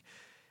 Right. Like,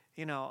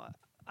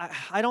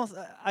 I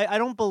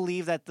don't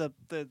believe that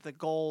the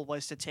goal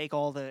was to take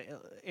all the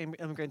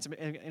immigrants'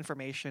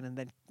 information and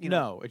then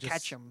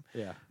catch them.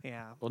 Yeah.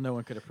 Yeah. Well, no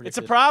one could have predicted.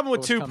 It's a problem with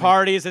what was two coming.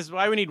 parties. This is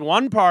why we need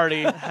one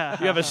party. You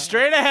have a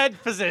straight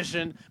ahead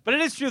position, but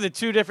it is true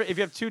that if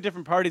you have two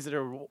different parties that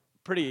are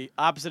pretty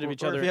opposite of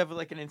each Or other. if you have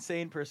like an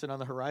insane person on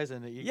the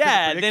horizon that you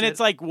Yeah, couldn't then predict it's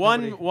it, like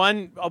nobody-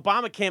 one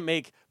Obama can't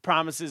make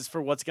promises for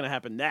what's going to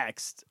happen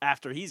next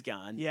after he's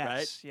gone, Yes.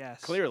 right?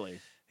 Yes. Clearly.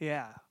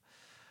 Yeah.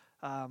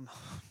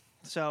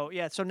 So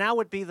now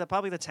would be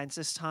probably the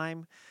tensest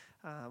time,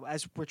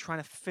 as we're trying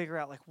to figure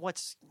out like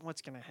what's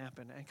going to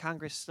happen, and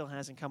Congress still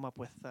hasn't come up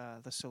with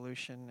the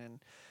solution. And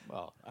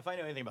Well, if I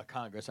know anything about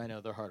Congress, I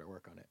know they're hard at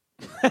work on it.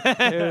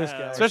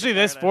 Especially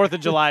this 4th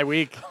of July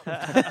week.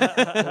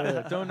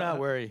 Don't not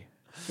worry.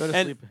 Go to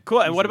And sleep.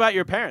 cool. And what about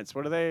your parents?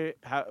 What are they?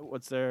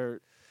 What's their?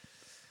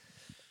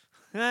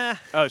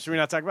 Oh, should we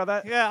not talk about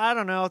that? Yeah, I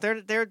don't know.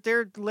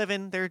 They're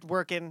living. They're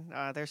working.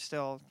 They're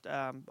still.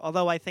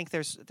 Although I think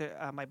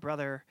my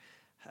brother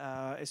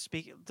is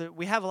speaking.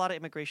 We have a lot of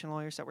immigration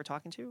lawyers that we're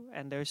talking to,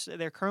 and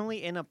they're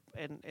currently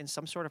in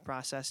some sort of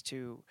process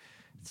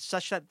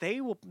such that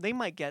they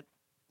might get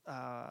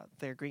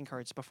their green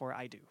cards before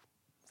I do.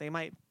 They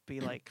might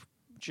be like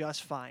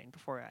just fine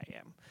before I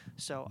am.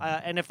 So,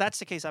 and if that's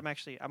the case,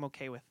 I'm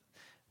okay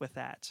with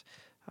that.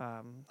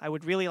 I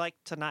would really like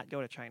to not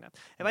go to China.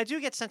 If I do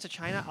get sent to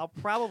China, I'll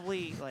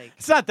probably like.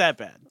 It's not that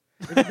bad.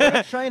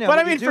 China, But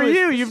I what mean, you for do is-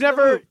 you, you've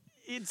never.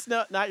 It's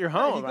not your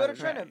home. You go to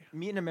China,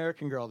 meet an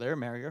American girl there,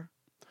 marry her.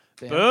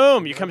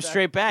 Boom! You come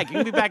straight back. You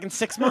can be back in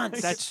 6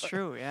 months. That's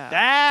true. Yeah.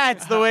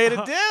 That's the way to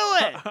do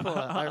it. Pull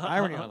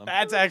irony on them.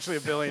 That's actually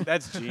a billion.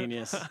 That's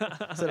genius.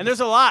 And there's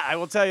a lot. I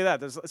will tell you that.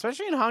 There's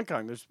especially in Hong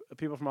Kong. There's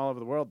people from all over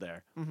the world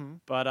there. Mm-hmm.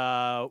 But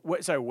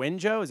sorry,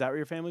 Wenzhou. Is that where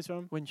your family's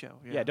from? Wenzhou.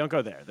 Yeah. Don't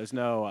go there. There's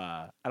no.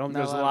 I don't. No,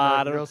 There's a a lot of lot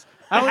American of. girls.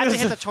 I I don't have to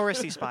think hit there's the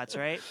touristy spots,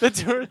 right?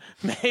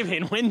 maybe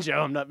in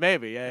Wenzhou. I'm not.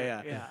 Maybe.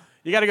 Yeah. Yeah.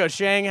 You got to go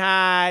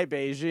Shanghai,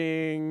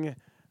 Beijing,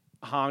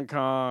 Hong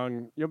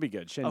Kong. You'll be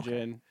good.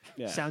 Shenzhen.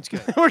 Yeah. Sounds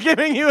good. We're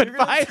giving you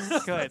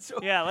advice. Good.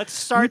 Yeah. Let's We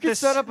start could this.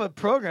 set up a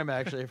program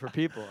actually for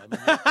people. I mean,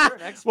 you're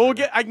an expert. Well,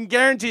 I can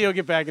guarantee you'll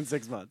get back in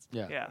 6 months.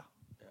 Yeah. Yeah.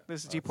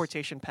 This is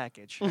deportation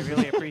package. I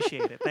really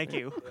appreciate it. Thank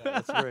you. Yeah,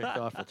 that's very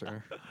thoughtful,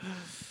 Turner.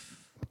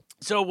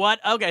 So what?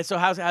 Okay. So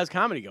how's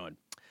comedy going?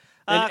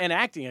 And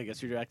acting, I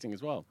guess you're acting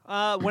as well.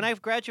 When I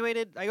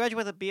graduated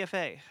with a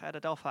BFA at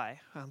Adelphi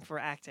for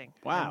acting.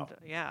 Wow.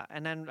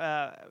 And, and then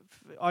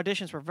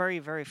auditions were very,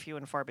 very few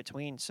and far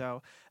between.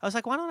 So I was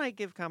like, why don't I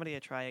give comedy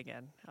a try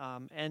again?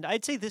 And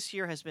I'd say this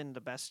year has been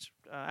the best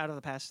out of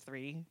the past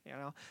 3,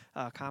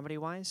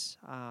 comedy-wise.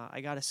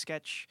 I got a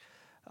sketch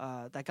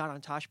that got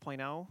on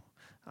Tosh.0.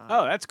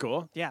 Oh, that's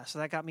cool. Yeah, so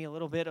that got me a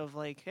little bit of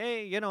like,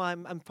 hey,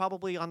 I'm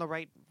probably on the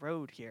right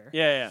road here.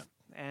 Yeah.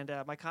 And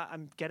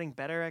I'm getting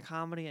better at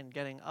comedy and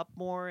getting up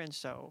more, and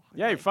so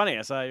Yeah, you're funny.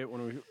 I saw you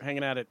when we were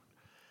hanging out at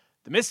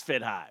the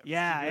Misfit Hive.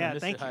 Yeah,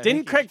 Misfit thank you. Hive.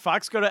 Didn't Craig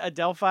Fox go to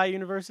Adelphi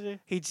University?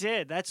 He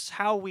did. That's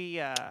how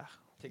we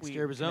Takes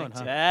care of his own,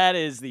 huh? That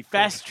is the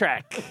fast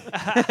track.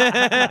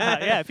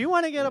 yeah, if you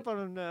want to get up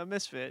on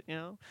Misfit,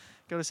 go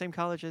to the same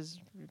college as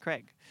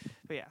Craig.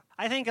 But yeah,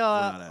 I think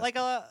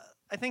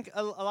I think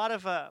a lot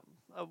of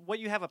what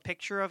you have a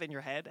picture of in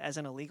your head as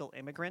an illegal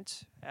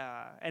immigrant,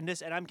 and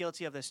I'm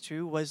guilty of this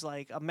too, was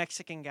like a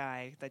Mexican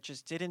guy that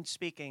just didn't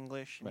speak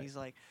English, and he's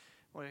like,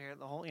 well, here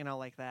the whole,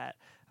 like that.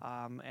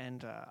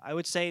 And I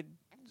would say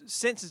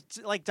since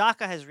like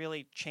DACA has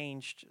really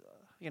changed,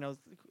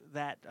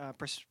 that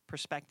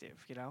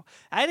perspective.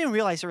 I didn't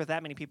realize there were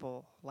that many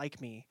people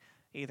like me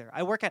either.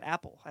 I work at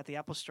the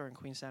Apple Store in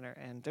Queens Center,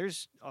 and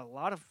there's a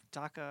lot of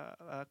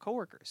DACA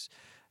coworkers.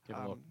 Give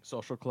a little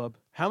social club.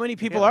 How many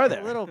people Yeah, are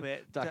there? A little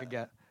bit. Doc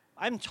get.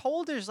 I'm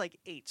told there's like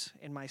 8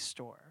 in my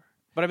store.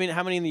 But I mean,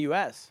 how many in the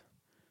U.S.?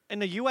 In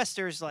the U.S.,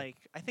 there's like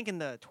I think in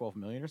the 12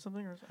 million or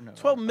something, or no?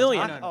 12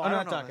 million. No, Oh, I'm I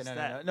not don't know talking. if No,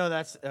 it's no,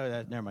 that. no.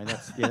 That's never mind.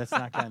 That's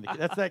not counting.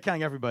 That's not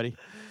counting everybody.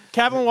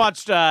 Kevin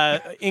watched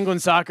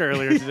England soccer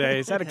earlier today.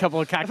 He's had a couple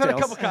of I've cocktails. had a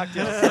couple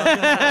cocktails.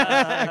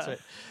 Actually.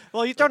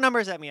 well, you throw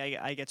numbers at me,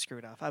 I get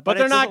screwed off. But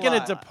they're it's not a going to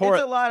lot. deport.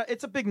 It's a lot.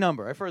 It's a big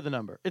number. I've heard the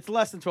number. It's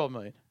less than 12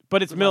 million.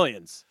 But it's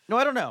millions. No,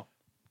 I don't know.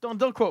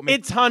 Don't quote me.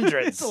 It's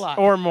hundreds It's a lot.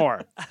 or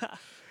more.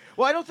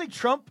 Well, I don't think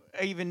Trump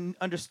even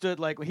understood.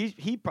 Like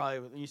he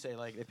probably when you say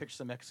like they picture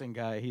some Mexican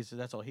guy,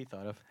 that's all he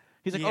thought of.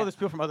 He's like, Yeah. oh, there's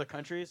people from other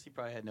countries. He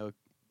probably had no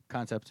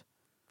concept.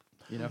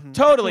 You know.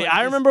 Totally. Like, I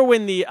he's- remember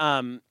when the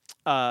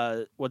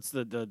what's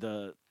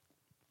the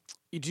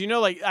do you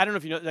know, like, I don't know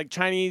if you know, like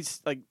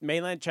Chinese, like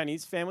mainland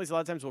Chinese families a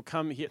lot of times will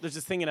come here. There's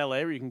this thing in LA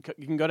where you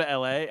can go to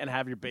LA and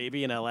have your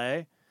baby in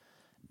LA.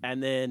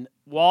 And then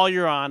while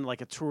you're on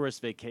like a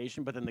tourist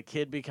vacation, but then the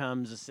kid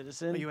becomes a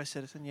citizen. A U.S.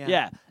 citizen, yeah.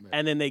 Yeah.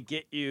 And then they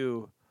get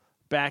you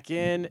back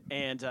in,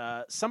 and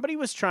somebody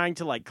was trying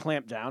to like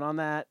clamp down on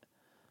that.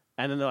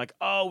 And then they're like,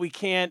 oh, we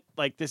can't,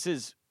 like,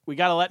 we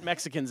got to let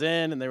Mexicans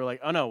in. And they were like,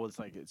 oh, no, well,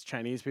 it's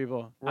Chinese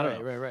people. I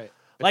don't know. Right.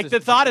 Like,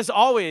 the thought is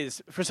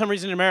always, for some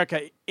reason in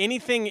America,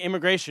 anything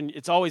immigration,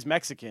 it's always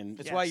Mexican.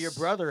 That's why your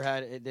brother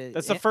had.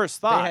 That's the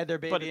first thought. They had their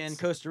but baby in it's-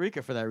 Costa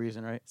Rica for that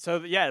reason, right?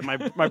 So, yeah, my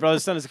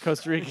brother's son is a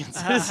Costa Rican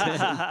citizen.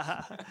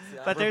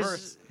 But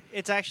Reverse.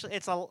 it's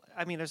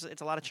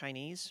a lot of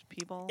Chinese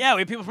people. Yeah,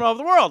 we have people from all over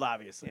the world,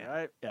 obviously, Yeah.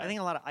 right? Yeah. I think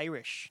a lot of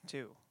Irish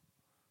too.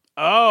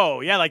 Oh,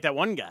 yeah, like that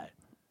one guy.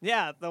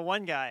 Yeah, the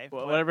one guy.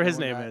 Well, but- whatever his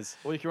One name guy. is.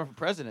 Well, you can run for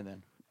president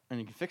then, and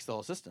you can fix the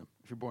whole system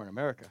if you're born in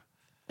America.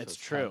 It's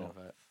So kind true. of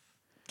a-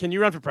 Can you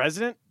run for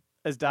president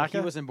as DACA? He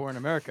wasn't born in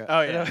America.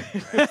 Oh, yeah.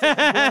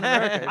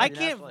 I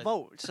can't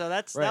vote, so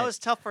that Right. was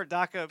tough for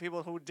DACA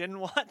people who didn't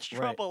want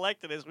Trump Right.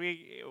 elected. Is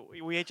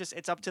we just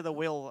it's up to the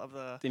will of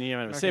the. Then you have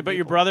to American say, but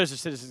your people. brothers are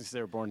citizens 'cause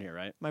they were born here,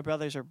 right? My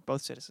brothers are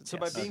both citizens. So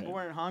yes. by being Okay.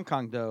 born in Hong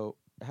Kong, though,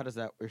 how does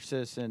that? Or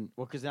citizen?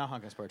 Well, because now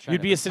Hong Kong's part of China.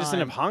 You'd be a At the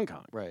citizen of time- Hong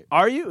Kong. Right.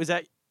 Are you? Is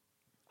that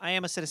I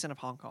am a citizen of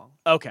Hong Kong.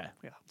 okay?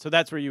 Yeah. So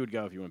that's where you would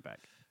go if you went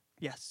back.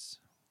 Yes.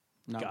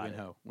 Not Got it.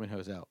 Winho.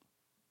 Winho's out.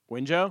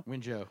 Winjo?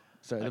 Winjo.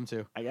 Sorry, them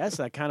two. I guess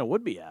that kind of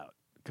would be out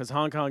because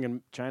Hong Kong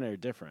and China are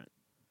different.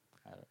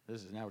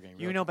 This is now we're getting.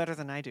 You real know better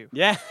than I do.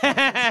 Yeah. Isn't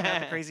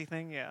that the crazy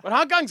thing? Yeah. But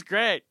Hong Kong's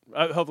great.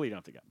 Hopefully you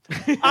don't have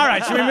to go. All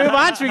right, should we move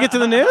on? Should we get to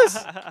the news?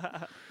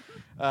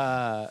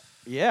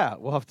 Yeah,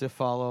 we'll have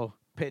to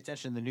pay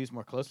attention to the news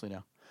more closely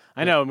now.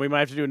 I know, and we might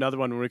have to do another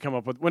one when we come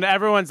up with when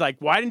everyone's like,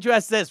 "Why didn't you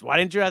ask this? Why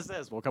didn't you ask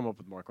this?" We'll come up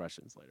with more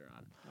questions later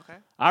on. Okay.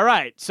 All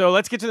right, so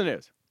let's get to the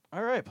news.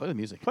 All right, play the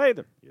music. Play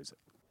the music.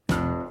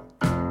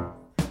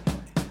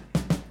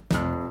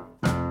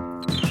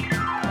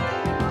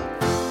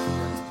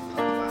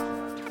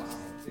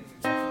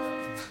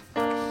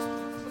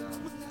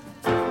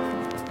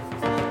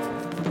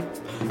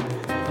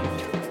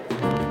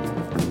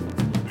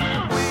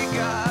 We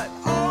got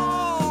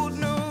old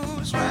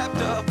news wrapped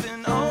up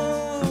in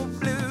old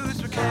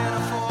blues. We can't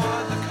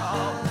afford the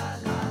call.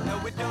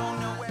 No, we don't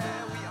know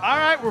where we are. All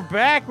right, we're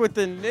back with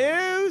the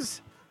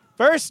news.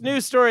 First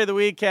news story of the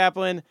week,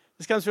 Kaplan.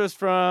 This comes to us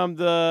from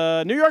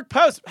the New York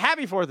Post.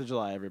 Happy 4th of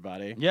July,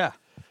 everybody. Yeah.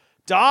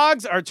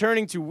 Dogs are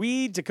turning to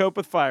weed to cope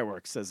with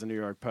fireworks, says the New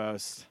York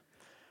Post.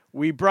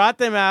 We brought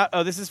them out.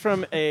 Oh, this is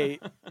from a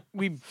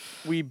we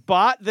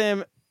bought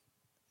them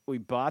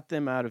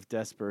out of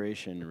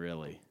desperation,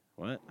 really.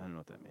 What? I don't know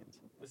what that means.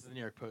 This is the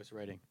New York Post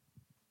writing.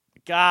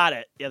 Got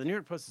it. Yeah, the New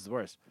York Post is the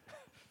worst.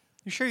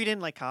 You sure you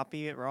didn't like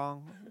copy it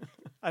wrong?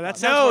 That No,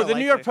 sounds the more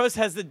New York likely. Post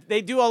has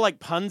they do all like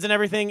puns and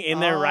everything in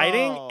their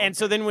writing, Oh, and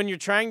so then when you're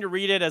trying to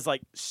read it as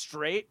like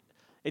straight,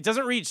 it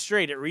doesn't read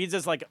straight. It reads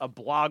as like a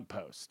blog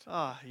post.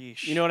 Oh,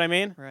 yeesh. You know what I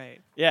mean? Right.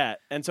 Yeah,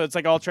 and so it's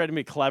like all trying to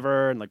be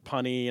clever and like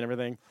punny and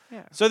everything.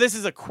 Yeah. So this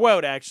is a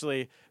quote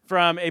actually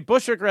from a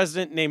Bushwick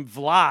resident named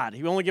Vlad.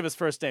 He only give his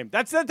first name.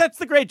 That's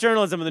the great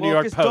journalism of the New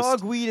York 'cause Post.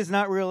 dog weed is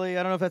not really.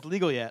 I don't know if that's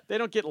legal yet. They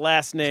don't get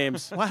last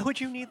names. Why would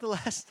you need the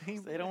last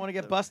name? They don't want to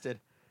get busted.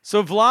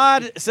 So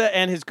Vlad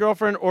and his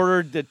girlfriend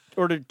ordered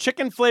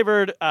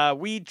chicken-flavored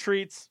weed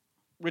treats,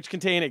 which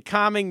contain a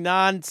calming,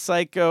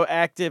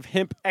 non-psychoactive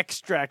hemp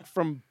extract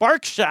from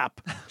Bark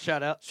Shop.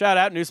 Shout out. Shout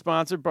out, new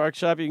sponsor, Bark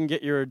Shop. You can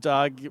get your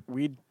dog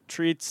weed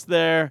treats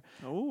there.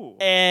 Ooh.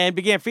 And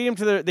began feeding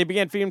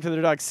them to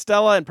their dog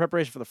Stella in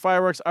preparation for the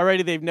fireworks.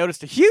 Already, they've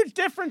noticed a huge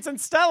difference in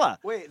Stella.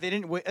 Wait, they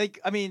didn't wait. Like,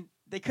 I mean,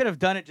 they could have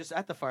done it just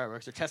at the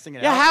fireworks or testing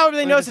it Yeah, out. how have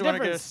they Or noticed just the wanna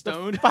get difference? us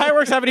stoned. The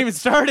fireworks haven't even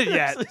started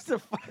yet.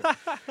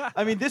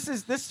 I mean,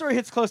 this story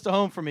hits close to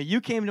home for me.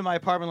 You came to my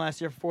apartment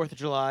last year for 4th of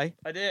July.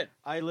 I did.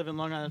 I live in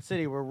Long Island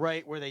City. We're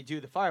right where they do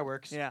the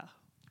fireworks. Yeah.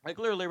 Like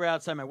literally right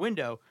outside my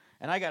window,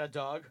 and I got a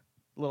dog,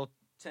 little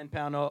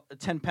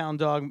 10-pound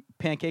dog,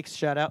 Pancakes.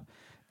 Shout out.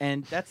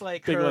 And that's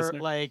like Big her, listener.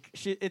 like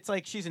it's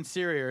like she's in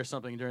Syria or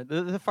something during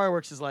the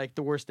fireworks is like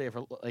the worst day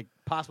for like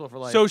possible for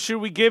life. So should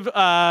we give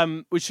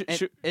and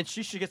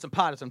she should get some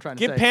pot. As I'm trying to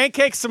give say.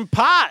 Pancakes some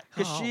pot?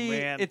 Because Oh, she,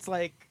 man. it's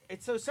like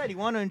it's so sad. You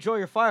want to enjoy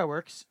your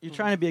fireworks. You're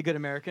trying to be a good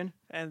American.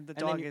 And the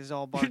then dog you- is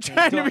all You're barking.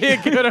 trying to be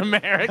a good And,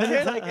 American.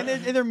 it's like, and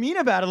they're mean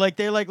about it. Like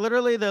they're like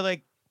literally they're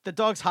like the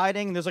dog's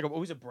hiding. And there's like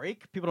always a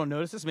break. People don't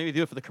notice this. Maybe they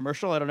do it for the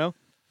commercial. I don't know.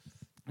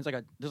 There's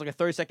like a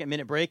 30-second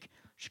minute break.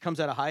 She comes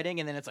out of hiding,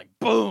 and then it's like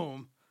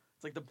boom.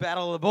 It's like the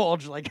Battle of the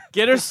Bulge. Like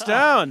Get her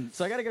stoned.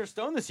 so, I gotta get her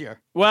stoned this year.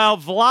 Well,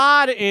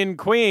 Vlad in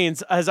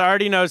Queens has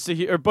already noticed,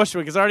 or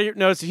Bushwick has already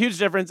noticed a huge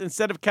difference.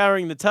 Instead of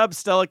cowering in the tub,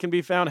 Stella can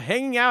be found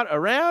hanging out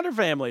around her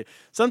family,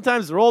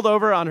 sometimes rolled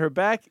over on her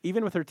back,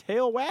 even with her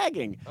tail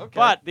wagging. Okay.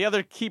 But the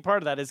other key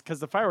part of that is because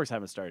the fireworks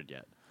haven't started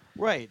yet.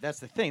 Right, that's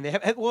the thing. They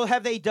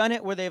have they done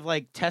it where they've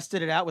like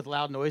tested it out with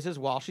loud noises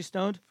while she's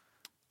stoned?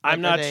 I'm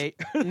Like, not. are they-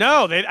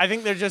 No, I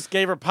think they just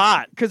gave her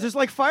pot. Because there's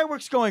like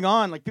fireworks going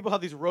on. Like people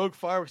have these rogue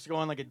fireworks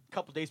going like a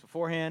couple days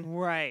beforehand.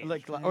 Right.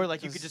 Like or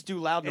like you could just do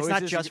loud It's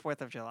noises. not just 4th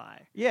of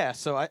July. Yeah.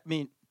 So I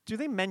mean, Do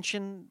they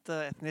mention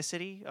the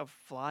ethnicity of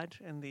Vlad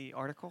in the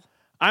article?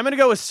 I'm gonna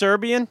go with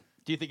Serbian.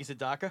 do you think he's a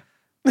DACA?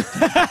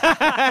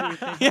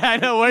 Yeah, I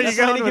know. Where are you That's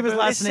why going they with give his this?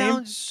 last It name?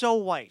 sounds so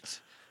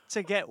white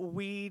to get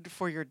weed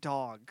for your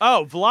dog.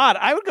 Oh, Vlad.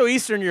 I would go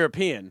Eastern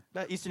European.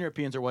 Eastern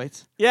Europeans are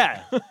whites.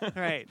 Yeah,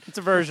 Right. it's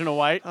a version of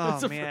white.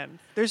 Oh man,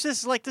 there's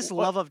this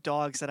love of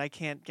dogs that I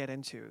can't get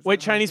into.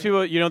 Wait, Chinese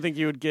people, you don't think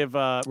you would give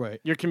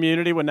Right. your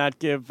community would not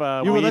give You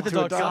would weed let the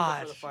to a dog dog?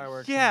 suffer for the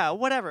fireworks. Yeah,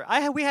 whatever.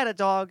 We had a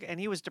dog and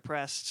he was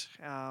depressed,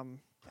 and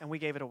we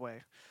gave it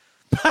away.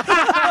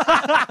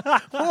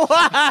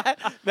 What?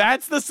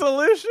 That's the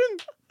solution?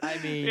 I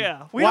mean,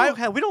 We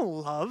Why- we don't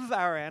love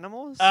our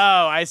animals Oh,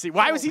 I see.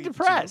 Why was he we do.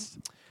 depressed?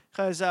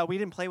 because we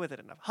didn't play with it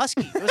enough.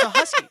 Husky. It was a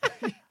husky.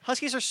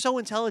 Huskies are so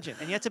intelligent,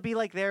 and you have to be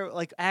like they're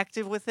like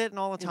active with it and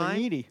all the they're time.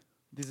 needy.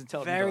 These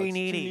intelligent Very dogs. Too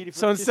needy. for-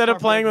 So too instead of smart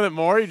for playing with them. it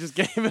more, you just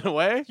gave it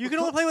away? You can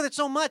only play with it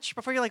so much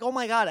before you're like, oh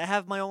my god, I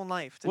have my own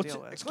life to Well, deal to-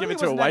 with. clearly it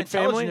to a wasn't that white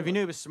intelligent. family? If he knew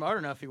he was smart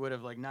enough, he would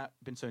have like not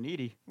been so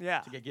needy. Yeah,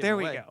 to get given there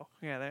we away. go.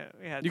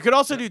 Yeah, You could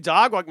also do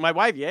dog walk. My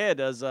wife, yeah,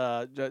 does.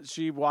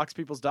 She walks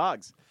people's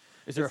dogs.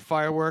 Is there a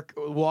firework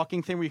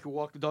walking thing where you can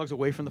walk the dogs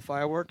away from the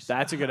fireworks?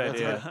 That's a good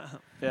idea.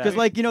 Because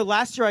like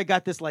last year I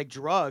got this like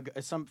drug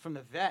from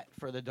the vet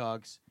for the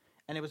dogs,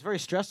 and it was very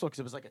stressful because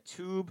it was like a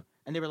tube,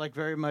 and they were like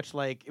very much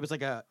like it was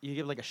like you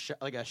give like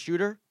a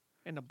shooter.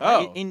 in the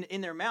Oh. butt.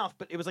 In their mouth,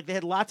 but it was like they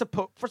had lots of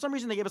for some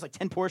reason they gave us like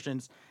 10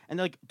 portions, and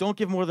they're like, don't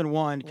give more than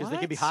one because they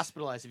could be What?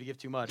 hospitalized if you give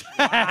too much. So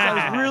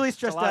I was really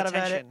stressed lot out of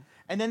about it. tension.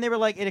 And then they were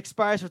like, it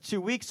expires for 2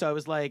 weeks, so I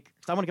was like,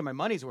 because I want to get my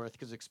money's worth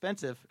because it's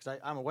expensive. Because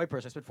I'm a white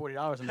person, I spent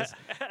 $40 on this.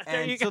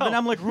 And you so go. then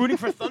I'm like rooting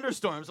for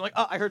thunderstorms. I'm like,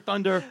 oh, I heard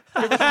thunder.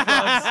 Give her some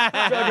drugs.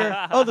 Drug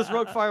her. Oh, there's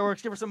rogue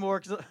fireworks. Give her some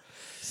more.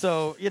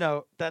 So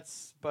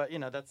that's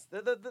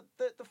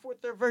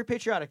they're very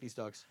patriotic. These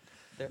dogs.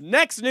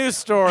 Next news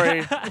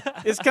story.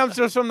 This comes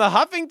to us from the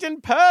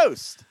Huffington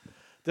Post.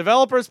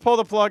 Developers pull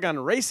the plug on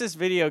racist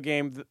video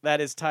game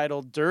that is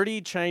titled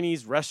Dirty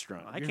Chinese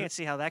Restaurant. I can't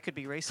see how that could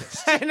be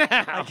racist. I know.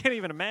 I can't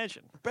even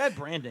imagine. Bad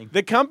branding.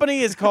 The company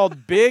is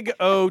called Big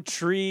O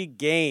Tree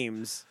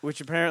Games,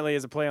 which apparently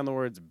is a play on the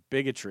words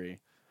bigotry.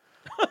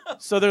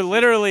 So they're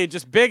literally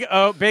just big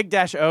O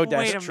dash O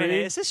dash Wait a tree.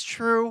 minute, is this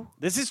true?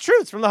 This is true.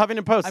 It's from the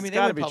Huffington Post. I mean, It's they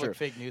gotta went be public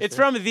true. fake news It's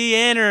there. from the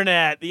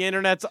internet. The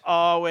internet's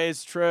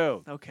always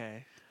true.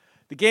 Okay.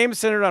 The game is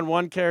centered on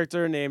one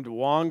character named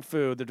Wong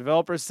Fu. The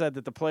developers said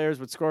that the players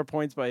would score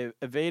points by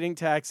evading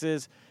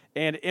taxes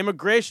and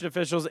immigration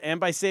officials and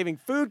by saving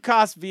food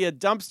costs via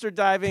dumpster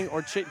diving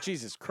or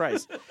Jesus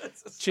Christ,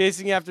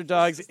 chasing after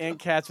dogs and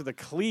cats with a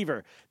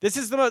cleaver. This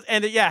is the most,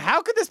 and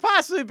how could this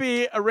possibly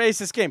be a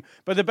racist game?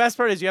 But the best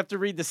part is you have to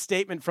read the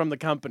statement from the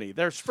company.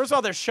 First of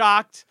all, they're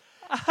shocked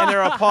and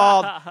they're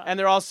appalled, and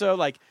they're also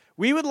like,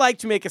 we would like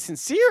to make a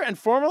sincere and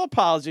formal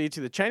apology to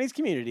the Chinese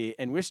community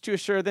and wish to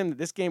assure them that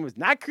this game was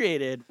not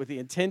created with the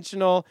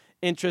intentional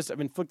interest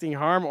of inflicting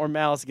harm or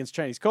malice against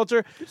Chinese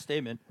culture. Good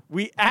statement.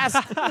 We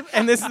asked,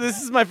 and this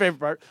is my favorite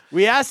part.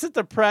 We asked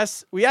the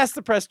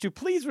press to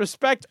please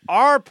respect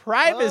our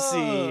privacy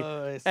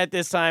Oh, at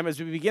this time as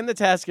we begin the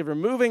task of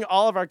removing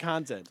all of our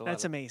content.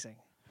 That's amazing.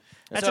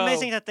 That's So-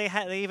 amazing that they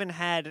even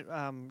had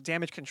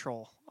damage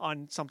control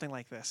on something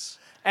like this.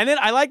 And then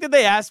I like that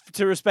they asked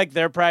to respect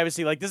their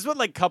privacy. Like, this is what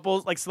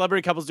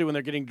celebrity couples do when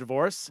they're getting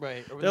divorced.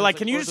 Right. Or They're there's like,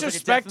 can you or just there's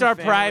like a death respect in the our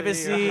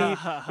family,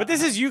 privacy? But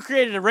this is you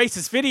created a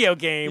racist video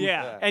game.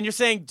 Yeah. And you're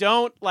saying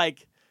don't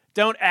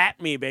at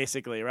me,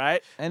 basically,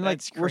 right? And like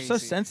That's we're so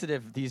crazy.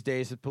 sensitive these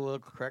days with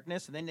political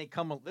correctness, and then they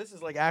come. This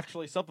is like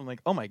actually something like,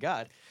 oh my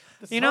god,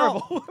 this is You know,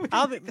 horrible.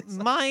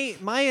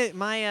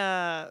 my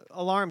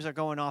alarms are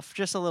going off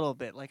just a little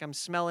bit. Like I'm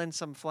smelling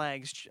some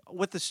flags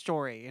with the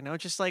story.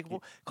 Just like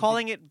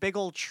calling it big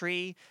old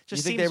tree. you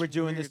Just think seems they were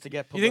doing weird. this to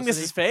get You publicity? think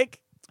this is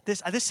fake?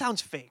 This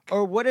sounds fake.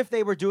 Or what if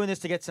they were doing this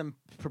to get some?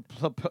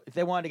 If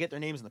they wanted to get their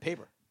names in the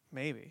paper,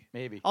 Maybe.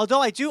 maybe.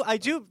 Although I do.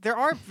 There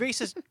are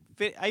racist.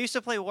 I used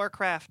to play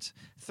Warcraft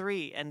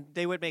 3, and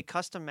they would make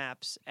custom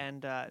maps,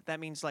 and that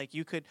means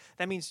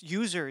That means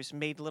users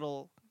made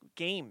little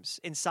games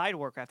inside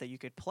Warcraft that you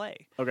could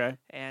play, Okay.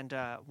 and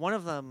one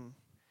of them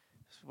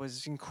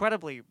was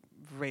incredibly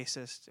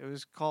racist. It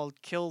was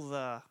called Kill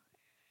the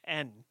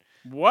N.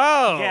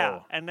 Whoa. Yeah,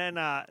 and then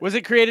Was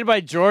it created by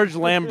George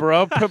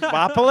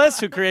Lambropoulos,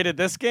 who created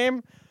this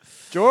game?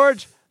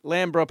 George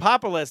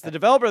Lambropoulos, the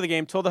developer of the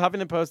game, told the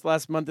Huffington Post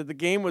last month that the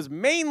game was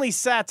mainly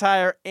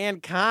satire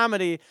and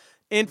comedy,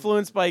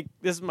 influenced by,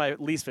 this is my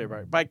least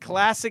favorite, by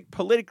classic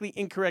politically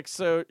incorrect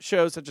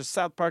shows such as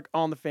South Park,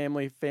 All in the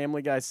Family,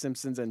 Family Guy,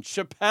 Simpsons, and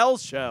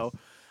Chappelle's Show.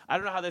 I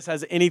don't know how this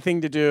has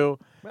anything to do.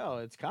 Well,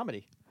 it's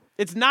comedy.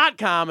 It's not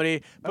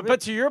comedy,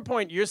 but to your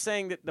point, you're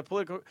saying that the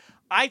political.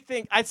 I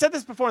think I said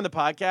this before in the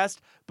podcast,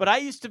 but I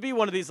used to be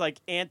one of these like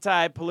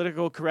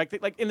anti-political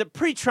correct, like in the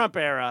pre-Trump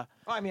era.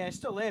 Oh, I mean, I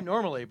still am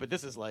normally, but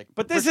this is like.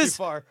 But this too is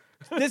far.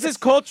 This is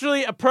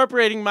culturally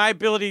appropriating my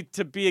ability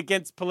to be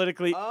against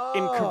politically I see what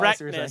you're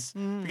incorrectness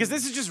because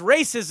this is just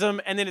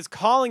racism, and then it's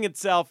calling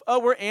itself, "Oh,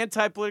 we're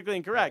anti-politically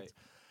incorrect." Right.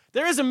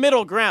 There is a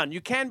middle ground.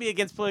 You can be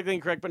against politically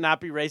incorrect but not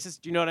be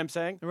racist. Do you know what I'm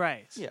saying?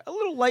 right. Yeah, a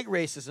little light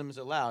racism is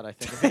allowed, I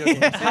think. In video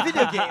games, in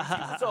video games,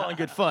 'cause it's all in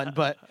good fun,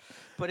 but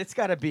it's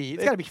got to be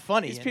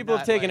funny. These and people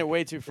have not, taken like, it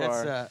way too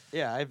far. that's,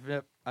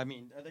 I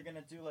mean, are they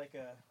gonna do like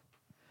a?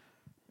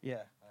 Yeah,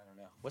 I don't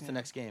know. What's the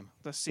next game?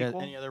 The Yeah, sequel.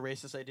 any other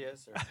racist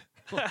ideas?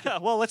 Or?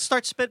 Well, let's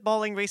start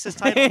spitballing racist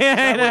titles. Is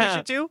that what we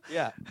should do?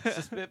 Yeah, it's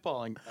just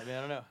spitballing. I mean, I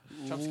don't know.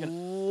 Trump's gonna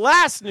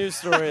Last news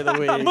story of the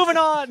week. Moving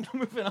on.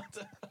 moving on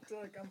to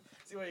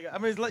see what you got.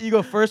 I'm gonna let you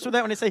go first with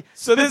that. When they say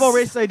So this- spitball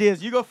racist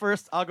ideas, you go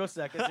first. I'll go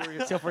second.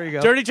 See how far you go.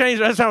 Dirty Chinese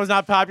restaurant was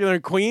not popular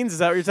in Queens. Is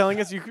that what you're telling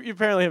us? You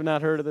apparently have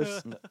not heard of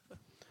this.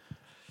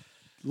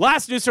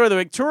 Last news story of the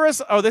week.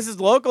 Tourists. Oh, this is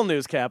local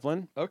news,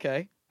 Kaplan.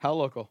 Okay, how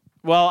local?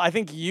 Well, I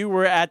think you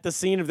were at the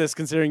scene of this,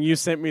 considering you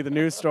sent me the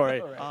news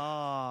story.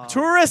 Oh.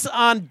 Tourists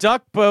on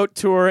duck boat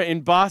tour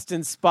in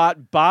Boston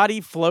spot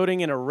body floating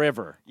in a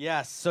river.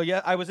 Yes. So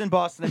yeah, I was in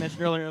Boston. I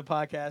mentioned earlier in the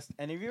podcast.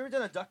 And have you ever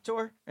done a duck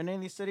tour in any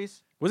of these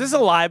cities? Was this a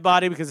live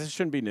body? Because this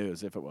shouldn't be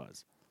news if it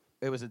was.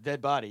 It was a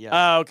dead body.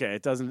 Yeah. Oh, okay.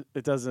 It doesn't.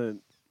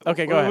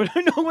 Okay, go ahead.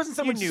 No, it wasn't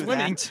someone knew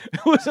swimming. that.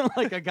 It wasn't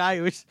like a guy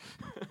who was.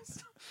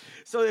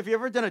 So if you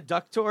ever done a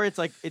duck tour, it's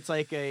like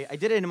I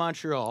did it in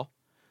Montreal,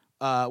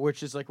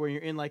 which is like where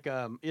you're in like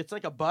it's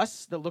like a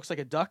bus that looks like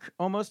a duck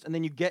almost, and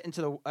then you get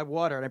into the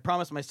water. And I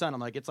promised my son,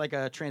 I'm like, it's like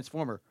a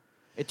transformer.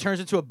 It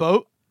turns into a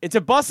boat. It's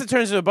a bus that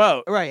turns into a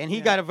boat. Right, and he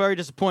got very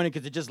disappointed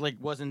because it just like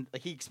wasn't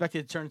like he expected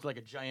it to turn into like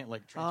a giant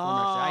like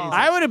transformer.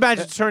 I would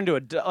imagine it turned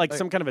to like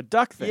some kind of a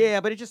duck thing.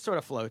 Yeah, but it just sort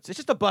of floats. It's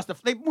just a bus.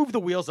 They move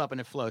the wheels up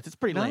and it floats. It's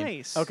pretty lame.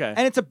 Nice. Okay.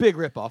 And it's a big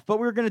ripoff, but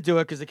we were gonna do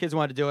it because the kids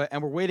wanted to do it,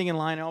 and we're waiting in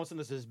line, and all of a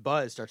sudden this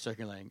buzz starts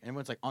circulating, and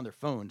everyone's like on their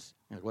phones,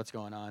 like what's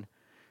going on,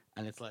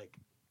 and it's like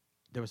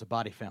there was a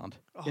body found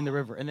in the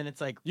river, and then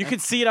it's like You could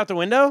see it out the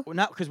window? well,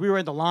 not because we were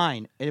in the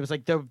line, and it was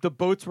like the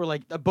boats were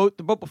like the boat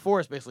before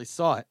us basically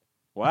saw it.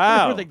 we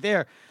Wow. were like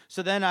there.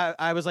 So then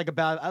I was like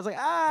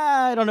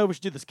I don't know if we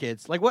should do this,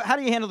 kids. Like how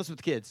do you handle this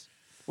with kids?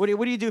 What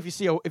do you do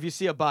if you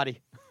see a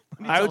body?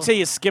 I would say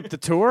you skip the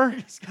tour.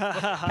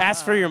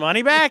 Ask for your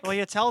money back. Well,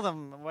 you tell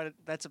them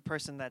that's a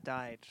person that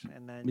died,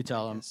 and then You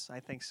tell 'em. yes,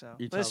 I think so.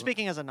 You But tell 'em.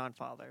 speaking as a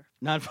non-father,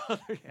 Not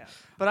father. yeah.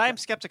 But I am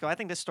skeptical. I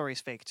think this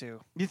story's fake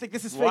too. You think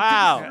this is fake?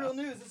 Wow. This is real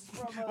news. This is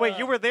from, Wait,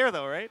 you were there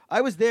though, right?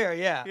 I was there.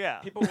 Yeah. Yeah.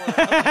 People were.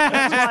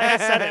 That's why I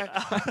said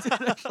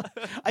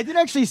it. I did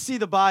actually see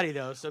the body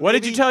though. So What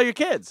did you maybe- tell your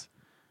kids?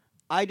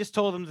 I just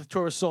told them the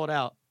tour was sold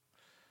out.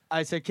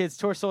 I said, "Kids,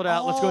 tour sold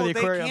out. Let's go to the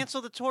aquarium." They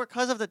canceled the tour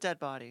because of the dead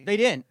body. They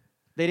didn't.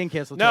 They didn't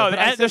cancel the No, tour. but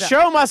I the said that.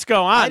 show must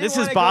go I on. didn't This is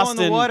wanna go on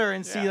Boston. the water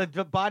and see like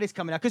the bodies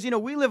coming out because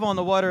we live on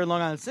the water in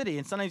Long Island City,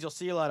 and sometimes you'll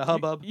see a lot of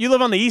hubbub. You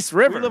live on the East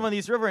River. We live on the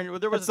East River, and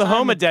there was That's a the time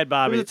home when- of dead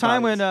There was a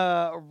time when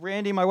bodies.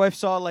 Randy, my wife,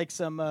 saw like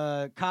some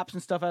cops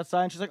and stuff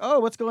outside, and she's like, "Oh,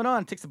 what's going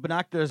on?" Takes the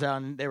binoculars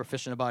out, and they were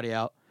fishing a body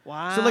out.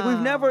 Wow. So like we've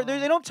never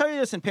they don't tell you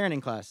this in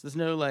parenting class. There's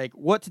no like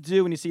what to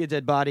do when you see a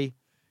dead body.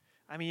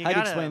 I mean, you How do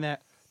you gotta explain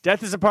that?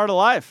 Death is a part of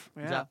life.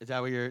 Yeah. Is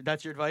that what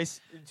that's your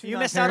advice? to You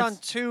missed out on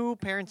non-parents? 2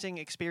 parenting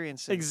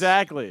experiences.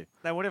 Exactly.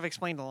 That would have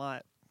explained a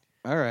lot.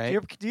 All right.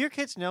 Do your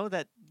kids know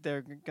that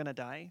they're gonna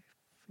die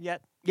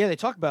yet? Yeah, they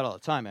talk about it all the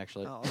time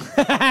actually.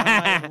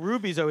 Oh.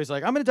 Ruby's always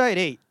like, "I'm gonna die at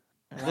 8."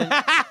 And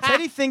then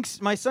Teddy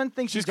thinks my son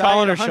thinks She's he's dying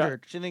calling at her shot.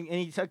 100. And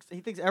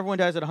he thinks everyone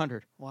dies at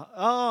 100. Wow.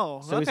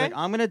 Oh. So okay. he's like,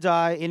 I'm gonna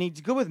die, and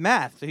he's good with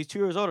math. So he's 2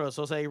 years older.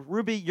 So he'll say,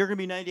 "Ruby, you're gonna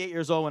be 98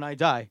 years old when I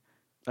die."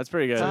 That's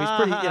pretty good. So he's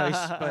pretty,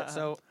 but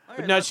so.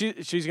 But no,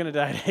 she's gonna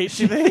die at 8.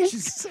 She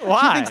thinks.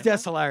 Why? She thinks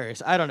death's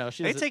hilarious. I don't know.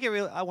 They take it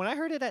real. When I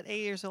heard it at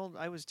 8 years old,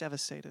 I was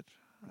devastated.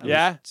 I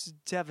Yeah? was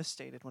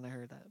devastated when I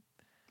heard that.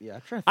 Yeah,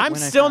 I'm, trying to think I'm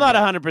when I still found not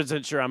out.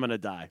 100% sure I'm gonna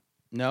die.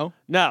 No,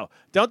 No,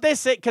 don't they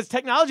say? Because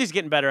technology's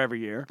getting better every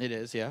year, it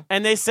is. Yeah,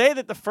 and they say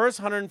that the first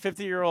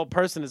 150-year-old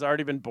person has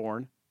already been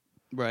born.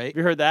 right. Have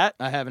you heard that?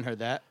 I haven't heard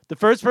that. The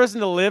first person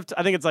to live,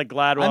 I think it's like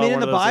Gladwell. I mean, in one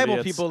the of those Bible,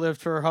 idiots. people lived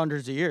for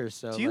hundreds of years.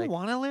 So Do you like,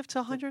 want to live to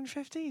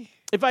 150?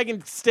 If I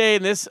can stay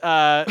in this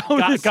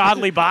this-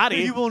 godly body,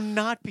 You will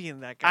not be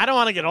in that. I don't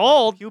want to get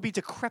old. You'll be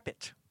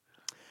decrepit.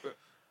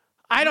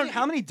 I don't.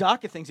 How many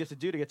DACA things you have to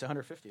do to get to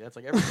 150? That's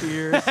like every 2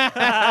 years.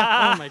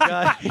 Oh my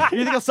god! You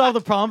think I'll solve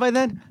the problem by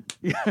then?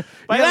 By You gotta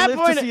that live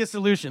point- to see a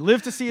solution.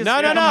 Live to see a No,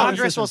 no, solution. no.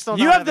 Congress will still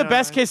You not have the it,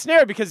 best case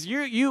scenario because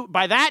you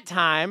by that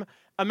time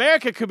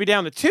America could be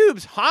down the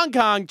tubes. Hong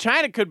Kong,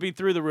 China could be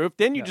through the roof.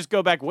 Then you just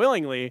go back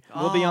willingly.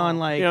 We'll be on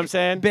like You know what I'm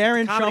saying?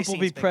 Barron Comedy Trump will be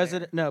scene's big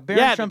president. No,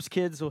 Barron Yeah, Trump's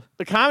kids will.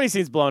 The comedy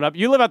scene's blown up.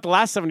 You live out the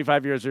last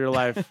 75 years of your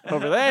life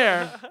over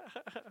there.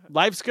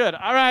 Life's good.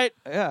 All right.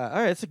 Yeah,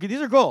 all right. So these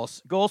are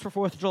goals. Goals for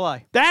 4th of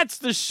July. That's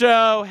the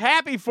show.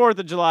 Happy 4th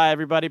of July,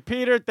 everybody.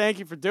 Peter, thank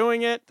you for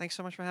doing it. Thanks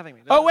so much for having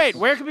me. Oh, wait.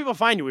 Where can people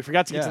find you? We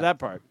forgot to get Yeah. to that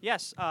part.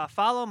 Yes,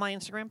 follow my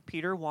Instagram,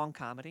 Peter Wong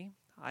Comedy.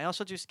 I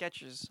also do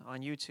sketches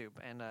on YouTube,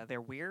 and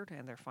they're weird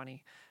and they're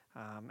funny,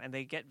 and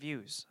they get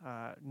views.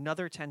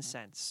 Another 10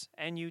 cents.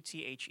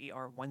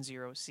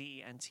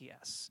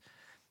 NUTHER10CENTS.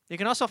 You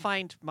can also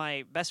find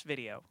my best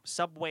video,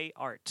 Subway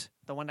Art,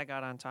 the one that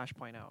got on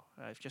Tosh.0.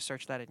 If you just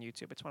search that in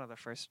YouTube, it's one of the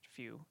first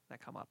few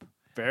that come up.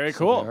 Very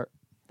cool. Start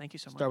Thank you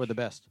so much. with the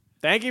best.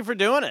 Thank you for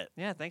doing it.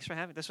 Yeah, thanks for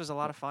having me. This was a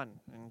lot of fun,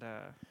 and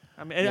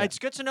I mean, it's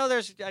good to know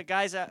there's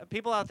guys,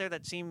 people out there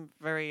that seem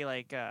very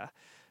like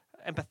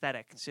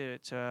empathetic to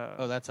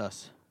Oh, that's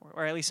us.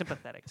 or at least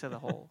sympathetic to the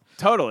whole.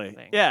 Totally.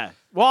 thing. Yeah.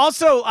 Well,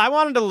 also, I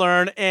wanted to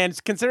learn, and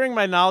considering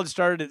my knowledge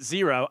started at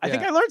 0, I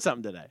think Yeah. I learned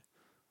something today.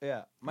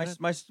 Yeah, my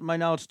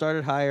knowledge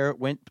started higher,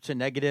 went to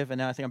negative, and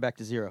now I think I'm back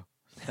to 0.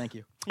 Thank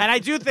you. And I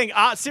do think,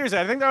 seriously,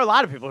 I think there are a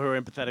lot of people who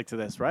are empathetic to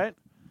this, right?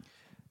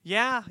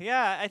 Yeah,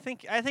 I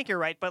think you're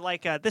right. But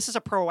like, this is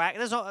a proactive.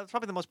 This is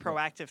probably the most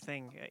proactive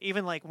thing.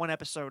 Even like one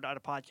episode on a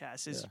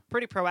podcast is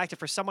pretty proactive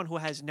for someone who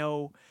has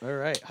no. All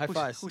right, high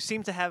fives. Who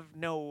seem to have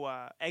no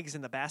eggs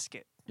in the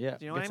basket. Yeah.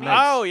 Do you know what I Get mean? some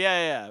eggs. Oh,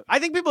 yeah. I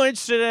think people are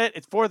interested in it.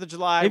 It's 4th of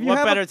July. If you What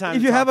have better a, time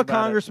if to you have talk a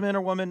about it? congressman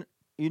or woman,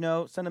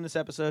 send them this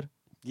episode.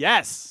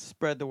 Yes.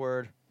 Spread the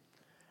word.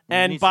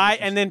 And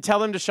and then tell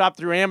them to shop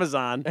through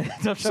Amazon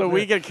so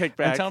we get a And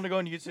kickback. tell them to go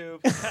on YouTube.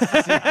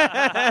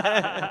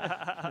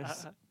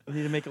 We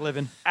need to make a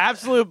living.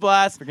 Absolute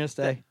blast. We're gonna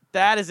stay.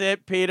 That is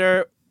it,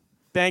 Peter.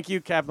 Thank you,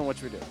 Captain. What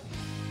should we do?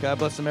 God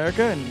bless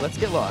America, and let's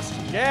get lost.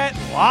 Get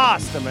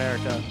lost,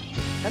 America.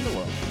 And the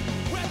world.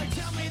 Well, they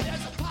tell me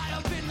there's a pie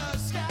up in the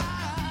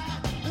sky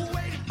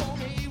waiting for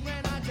me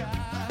when I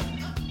die.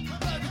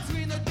 But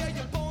between the day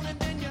you're born and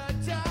then you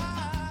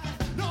die,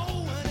 no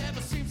one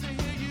ever seems to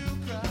hear you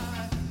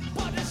cry.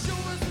 But as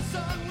sure as the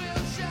sun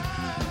will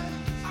shine,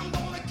 I'm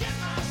gonna get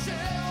my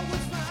share of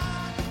what's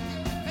mine.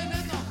 And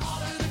then the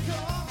harder they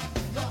come,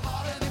 the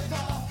harder they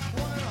fall,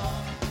 one and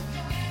all.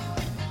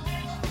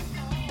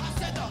 I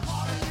said the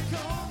harder you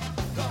come,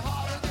 the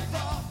harder they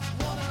fall,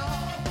 one and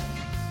all.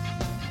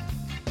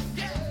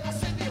 Yeah, I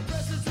said the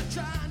oppressors are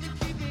trying to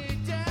keep me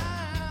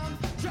down,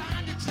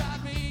 trying to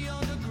drive me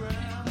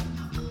underground.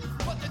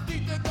 But they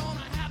think they're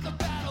gonna have the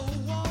battle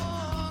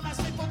won. I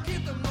say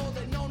forgive them, no,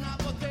 they know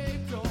not what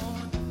they've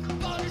done.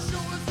 But as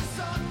sure as the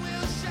sun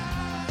will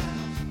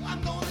shine,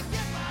 I'm gonna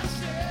get my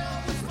share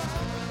of what's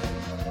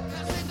mine. I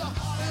say the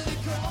harder they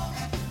come,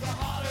 the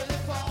harder they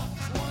fall,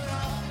 one and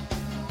all.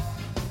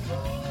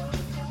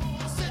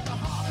 I said the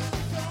harder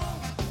they come,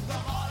 the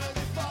harder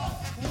they fall,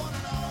 one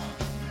and all.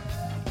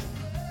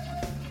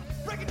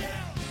 Break it down.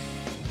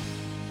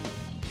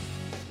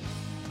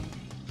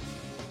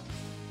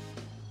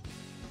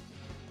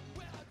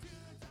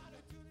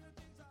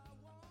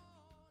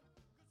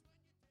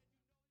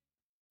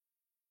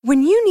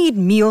 When you need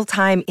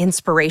mealtime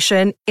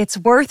inspiration, it's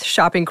worth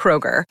shopping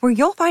Kroger, where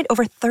you'll find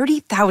over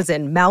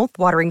 30,000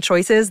 mouth-watering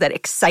choices that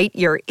excite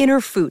your inner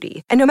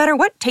foodie. And no matter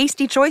what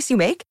tasty choice you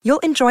make, you'll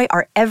enjoy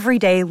our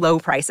everyday low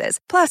prices,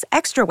 plus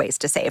extra ways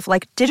to save,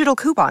 like digital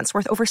coupons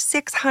worth over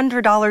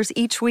 $600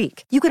 each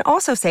week. You can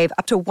also save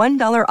up to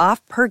 $1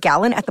 off per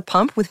gallon at the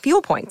pump with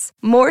fuel points.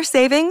 More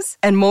savings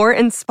and more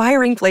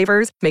inspiring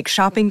flavors make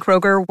shopping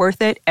Kroger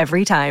worth it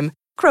every time.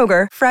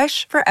 Kroger,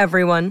 fresh for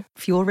everyone.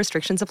 Fuel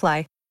restrictions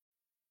apply.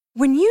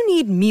 When you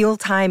need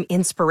mealtime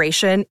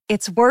inspiration,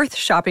 it's worth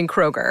shopping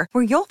Kroger,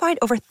 where you'll find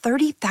over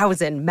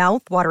 30,000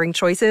 mouth-watering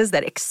choices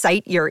that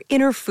excite your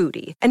inner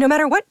foodie. And no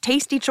matter what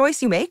tasty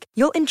choice you make,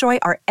 you'll enjoy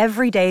our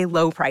everyday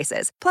low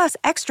prices, plus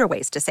extra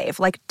ways to save,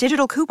 like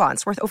digital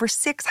coupons worth over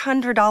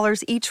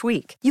 $600 each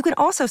week. You can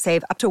also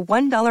save up to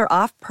 $1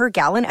 off per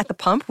gallon at the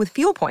pump with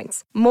fuel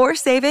points. More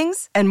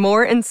savings and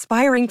more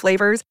inspiring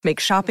flavors make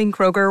shopping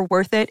Kroger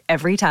worth it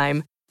every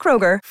time.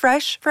 Kroger,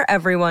 fresh for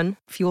everyone.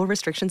 Fuel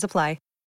restrictions apply.